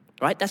name,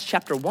 right? That's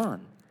chapter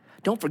 1.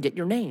 Don't forget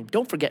your name.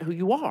 Don't forget who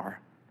you are,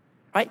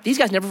 right? These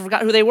guys never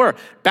forgot who they were.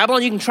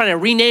 Babylon, you can try to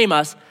rename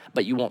us,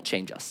 but you won't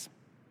change us.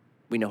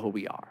 We know who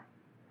we are,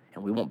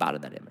 and we won't bow to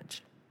that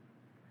image.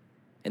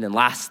 And then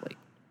lastly,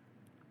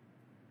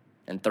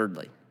 and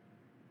thirdly,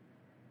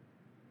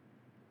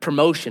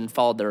 promotion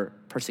followed their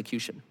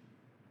persecution,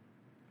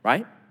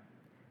 right?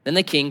 Then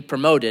the king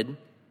promoted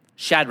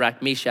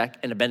Shadrach, Meshach,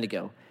 and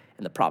Abednego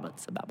in the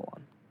province of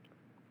Babylon.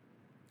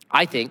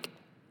 I think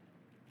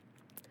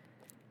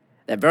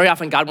that very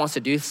often God wants to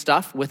do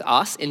stuff with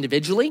us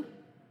individually,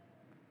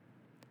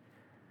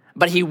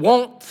 but he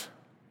won't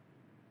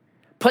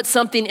put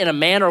something in a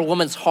man or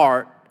woman's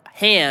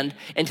hand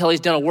until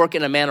he's done a work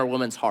in a man or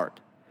woman's heart.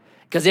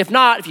 Because if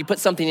not, if you put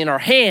something in our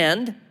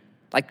hand,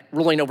 like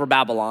ruling over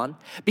Babylon,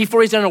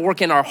 before he's done a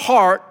work in our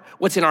heart,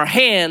 what's in our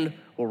hand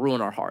will ruin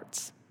our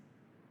hearts.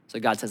 So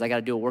God says, I got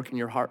to do a work in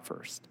your heart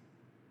first.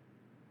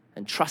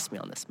 And trust me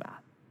on this,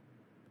 Matt.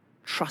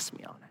 Trust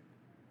me on it.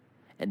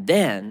 And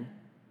then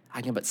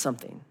I can put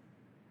something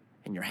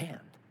in your hand.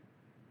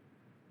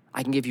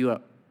 I can give you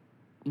a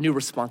new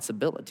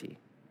responsibility.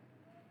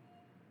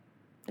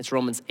 It's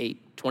Romans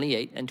 8,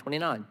 28 and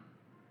 29.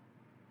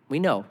 We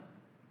know.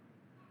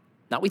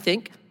 Not we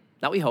think,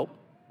 not we hope.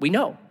 We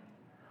know.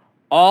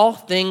 All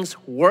things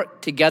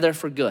work together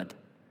for good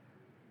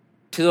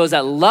to those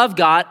that love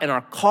God and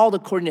are called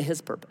according to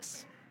his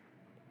purpose.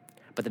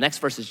 But the next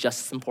verse is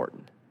just as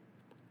important.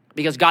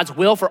 Because God's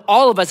will for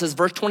all of us is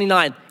verse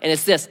 29, and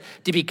it's this: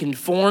 to be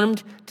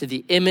conformed to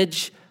the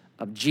image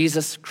of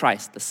Jesus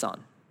Christ, the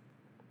Son.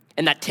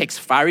 And that takes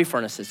fiery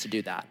furnaces to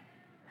do that.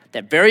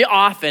 That very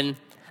often,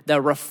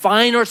 the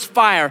refiner's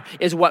fire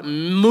is what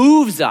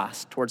moves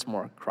us towards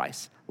more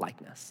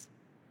Christ-likeness.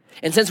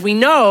 And since we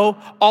know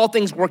all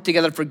things work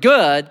together for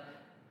good,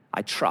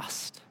 I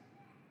trust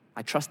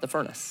the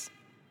furnace.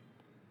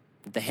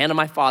 The hand of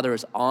my Father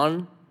is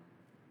on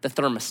the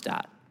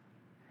thermostat,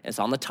 and it's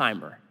on the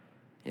timer.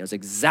 He knows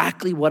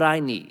exactly what I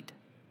need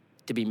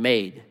to be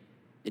made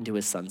into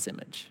his Son's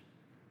image.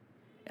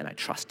 And I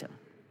trust him,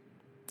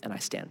 and I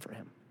stand for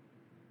him.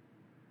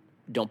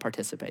 Don't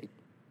participate.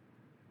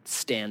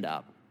 Stand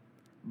up.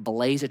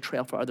 Blaze a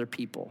trail for other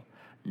people,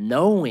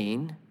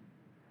 knowing,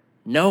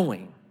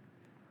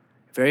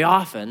 very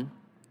often,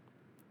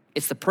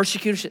 it's the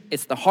persecution,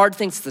 it's the hard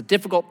things, it's the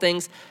difficult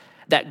things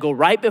that go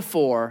right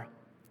before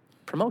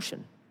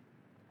promotion.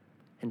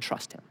 And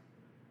trust him.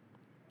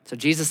 So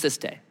Jesus, this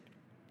day,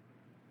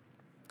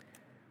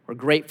 we're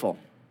grateful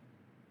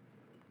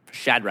for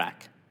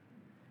Shadrach,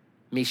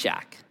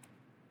 Meshach,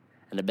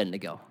 and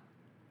Abednego.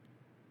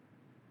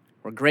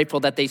 We're grateful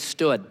that they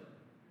stood.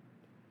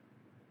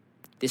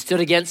 They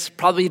stood against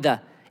probably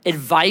the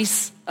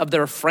advice of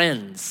their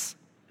friends,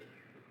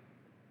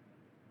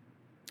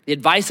 the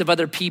advice of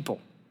other people,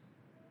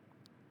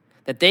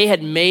 that they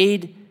had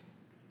made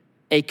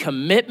a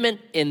commitment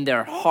in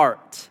their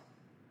heart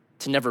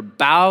to never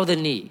bow the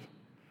knee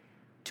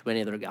to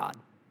any other god.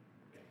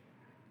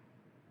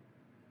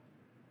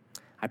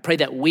 I pray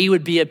that we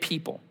would be a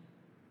people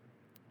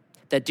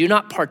that do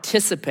not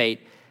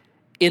participate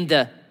in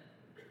the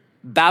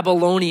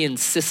Babylonian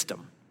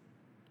system,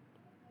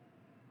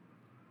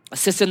 a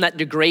system that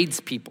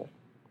degrades people,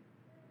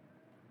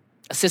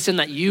 a system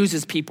that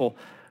uses people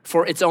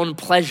for its own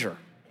pleasure,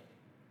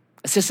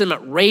 a system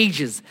that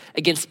rages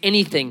against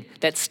anything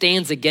that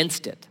stands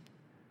against it.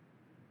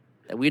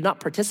 That we would not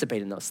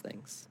participate in those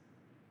things.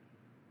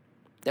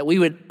 That we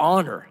would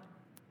honor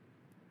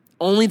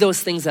only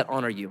those things that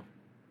honor you,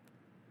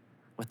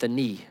 with the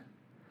knee,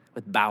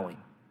 with bowing.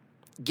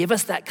 Give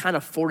us that kind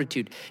of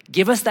fortitude.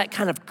 Give us that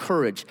kind of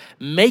courage.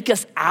 Make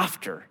us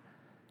after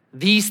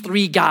these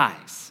three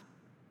guys.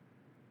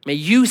 May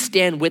you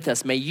stand with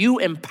us. May you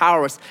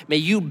empower us. May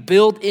you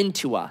build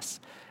into us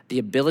the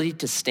ability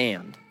to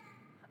stand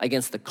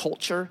against the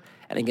culture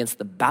and against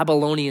the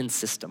Babylonian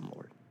system,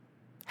 Lord.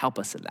 Help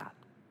us in that.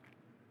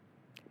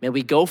 May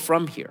we go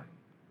from here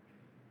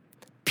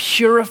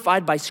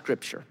purified by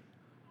Scripture.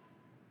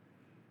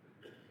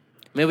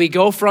 May we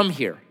go from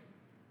here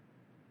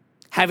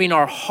having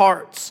our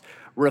hearts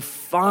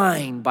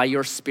refined by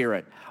your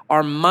Spirit,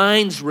 our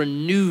minds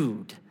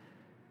renewed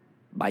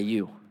by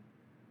you,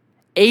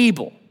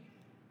 able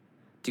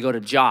to go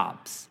to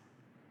jobs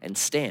and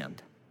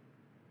stand,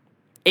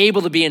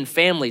 able to be in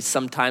families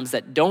sometimes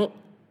that don't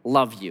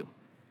love you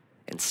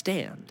and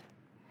stand,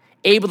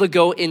 able to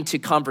go into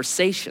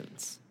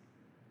conversations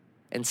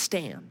and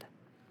stand.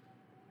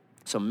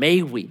 So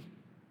may we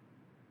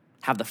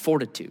have the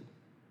fortitude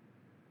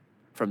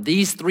from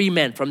these three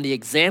men, from the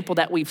example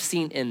that we've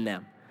seen in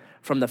them,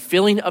 from the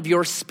filling of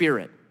your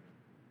Spirit,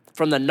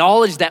 from the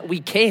knowledge that we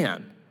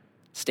can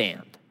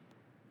stand.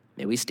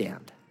 May we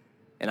stand.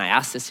 And I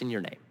ask this in your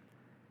name.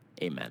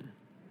 Amen.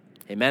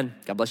 Amen.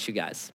 God bless you guys.